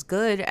look as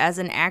good as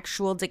an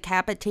actual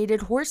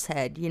decapitated horse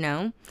head, you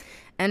know?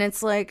 And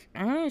it's like,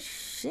 oh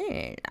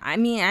shit. I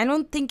mean, I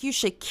don't think you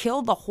should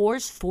kill the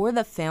horse for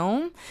the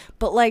film,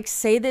 but like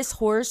say this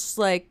horse,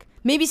 like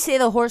maybe say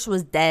the horse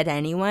was dead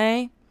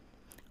anyway,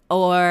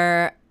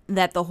 or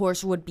that the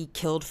horse would be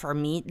killed for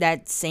meat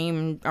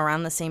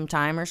around the same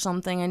time or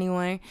something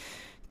anyway.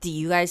 Do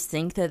you guys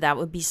think that that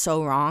would be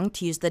so wrong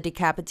to use the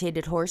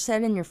decapitated horse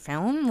head in your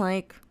film?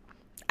 Like,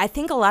 I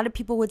think a lot of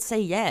people would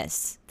say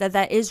yes,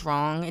 that is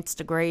wrong. It's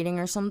degrading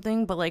or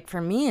something. But like for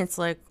me, it's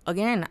like,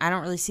 again, I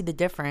don't really see the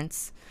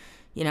difference.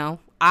 You know,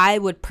 I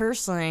would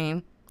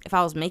personally, if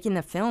I was making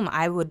the film,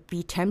 I would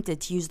be tempted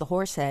to use the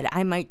horse head.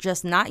 I might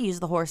just not use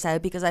the horse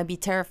head because I'd be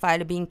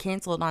terrified of being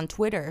canceled on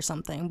Twitter or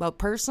something. But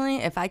personally,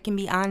 if I can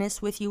be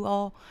honest with you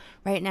all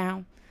right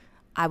now,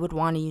 I would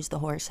want to use the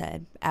horse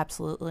head.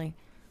 Absolutely.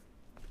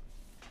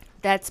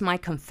 That's my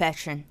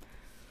confession.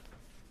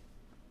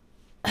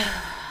 All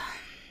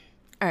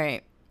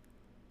right.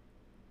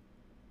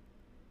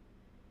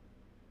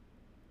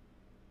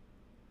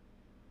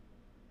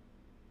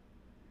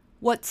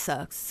 What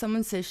sucks?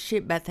 Someone says,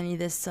 shit, Bethany,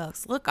 this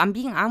sucks. Look,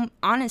 I'm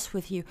honest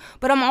with you.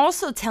 But I'm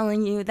also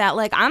telling you that,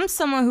 like, I'm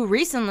someone who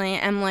recently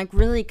am, like,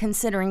 really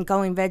considering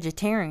going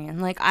vegetarian.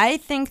 Like, I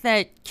think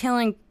that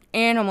killing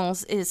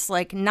animals is,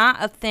 like,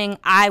 not a thing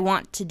I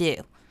want to do.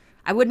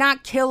 I would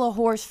not kill a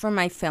horse for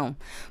my film.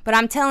 But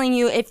I'm telling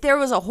you, if there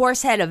was a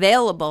horse head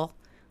available,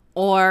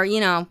 or, you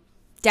know,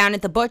 down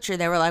at the butcher,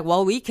 they were like,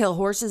 well, we kill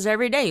horses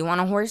every day. You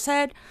want a horse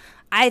head?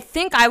 I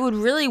think I would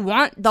really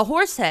want the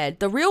horse head,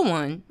 the real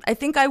one. I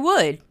think I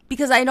would,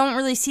 because I don't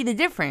really see the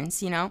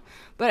difference, you know?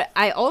 But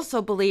I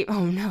also believe,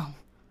 oh no.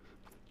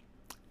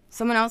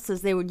 Someone else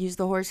says they would use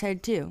the horse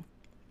head too.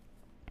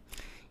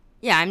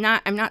 Yeah,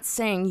 I'm not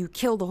saying you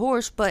kill the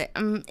horse, but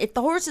if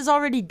the horse is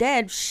already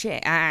dead,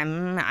 shit,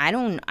 I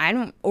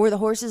don't, or the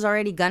horse is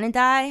already gonna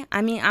die.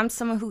 I mean, I'm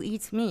someone who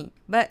eats meat,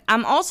 but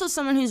I'm also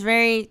someone who's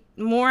very,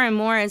 more and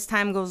more as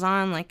time goes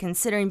on, like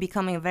considering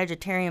becoming a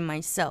vegetarian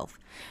myself.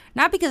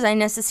 Not because I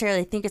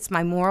necessarily think it's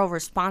my moral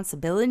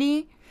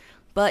responsibility,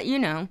 but you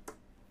know,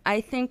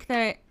 I think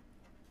that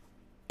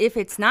if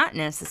it's not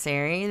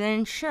necessary,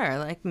 then sure,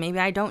 like maybe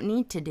I don't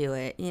need to do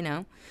it, you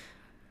know.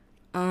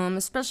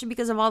 Especially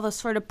because of all the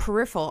sort of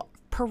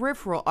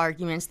peripheral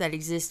arguments that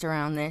exist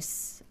around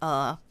this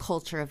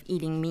culture of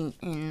eating meat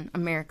in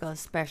America,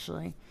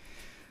 especially.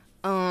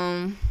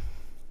 But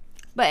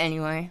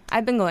anyway,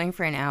 I've been going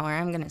for an hour.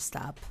 I'm gonna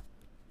stop.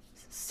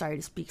 Sorry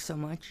to speak so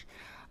much.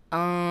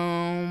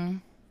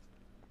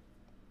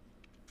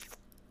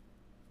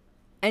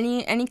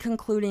 Any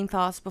concluding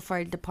thoughts before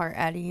I depart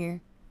out of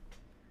here?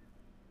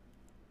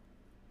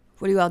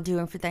 What are you all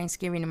doing for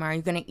Thanksgiving tomorrow?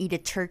 You're going to eat a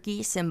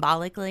turkey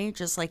symbolically,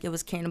 just like it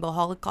was Cannibal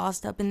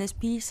Holocaust up in this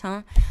piece,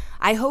 huh?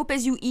 I hope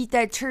as you eat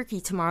that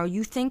turkey tomorrow,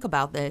 you think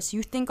about this.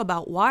 You think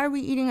about, why are we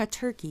eating a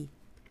turkey?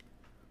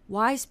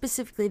 Why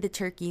specifically the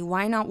turkey?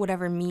 Why not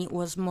whatever meat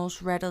was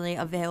most readily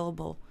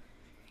available?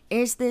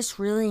 Is this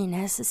really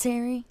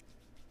necessary?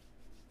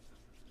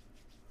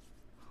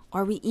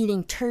 Are we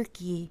eating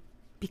turkey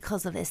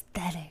because of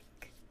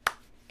aesthetics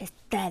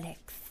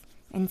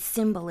and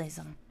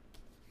symbolism?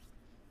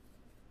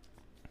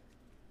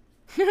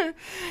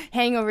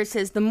 Hangover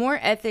says, the more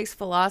ethics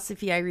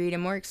philosophy I read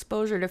and more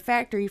exposure to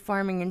factory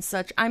farming and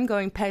such, I'm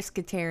going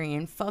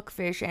pescatarian. Fuck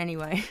fish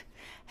anyway.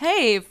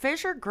 Hey,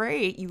 fish are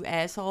great, you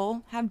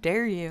asshole. How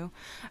dare you?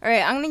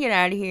 Alright, I'm gonna get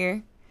out of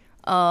here.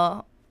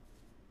 I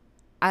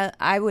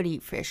would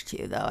eat fish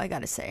too, though, I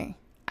gotta say.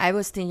 I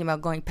was thinking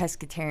about going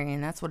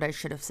pescatarian. That's what I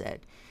should have said.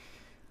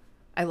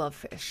 I love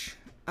fish.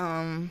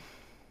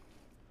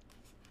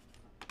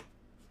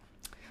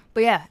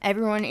 But yeah,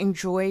 everyone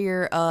enjoy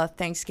your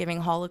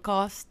Thanksgiving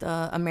Holocaust,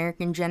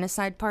 American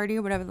genocide party,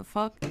 or whatever the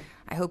fuck.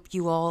 I hope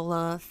you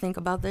all think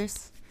about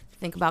this.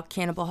 Think about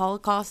Cannibal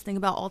Holocaust. Think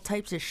about all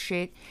types of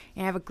shit.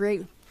 And have a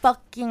great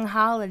fucking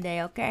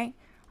holiday, okay?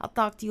 I'll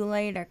talk to you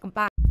later.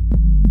 Goodbye.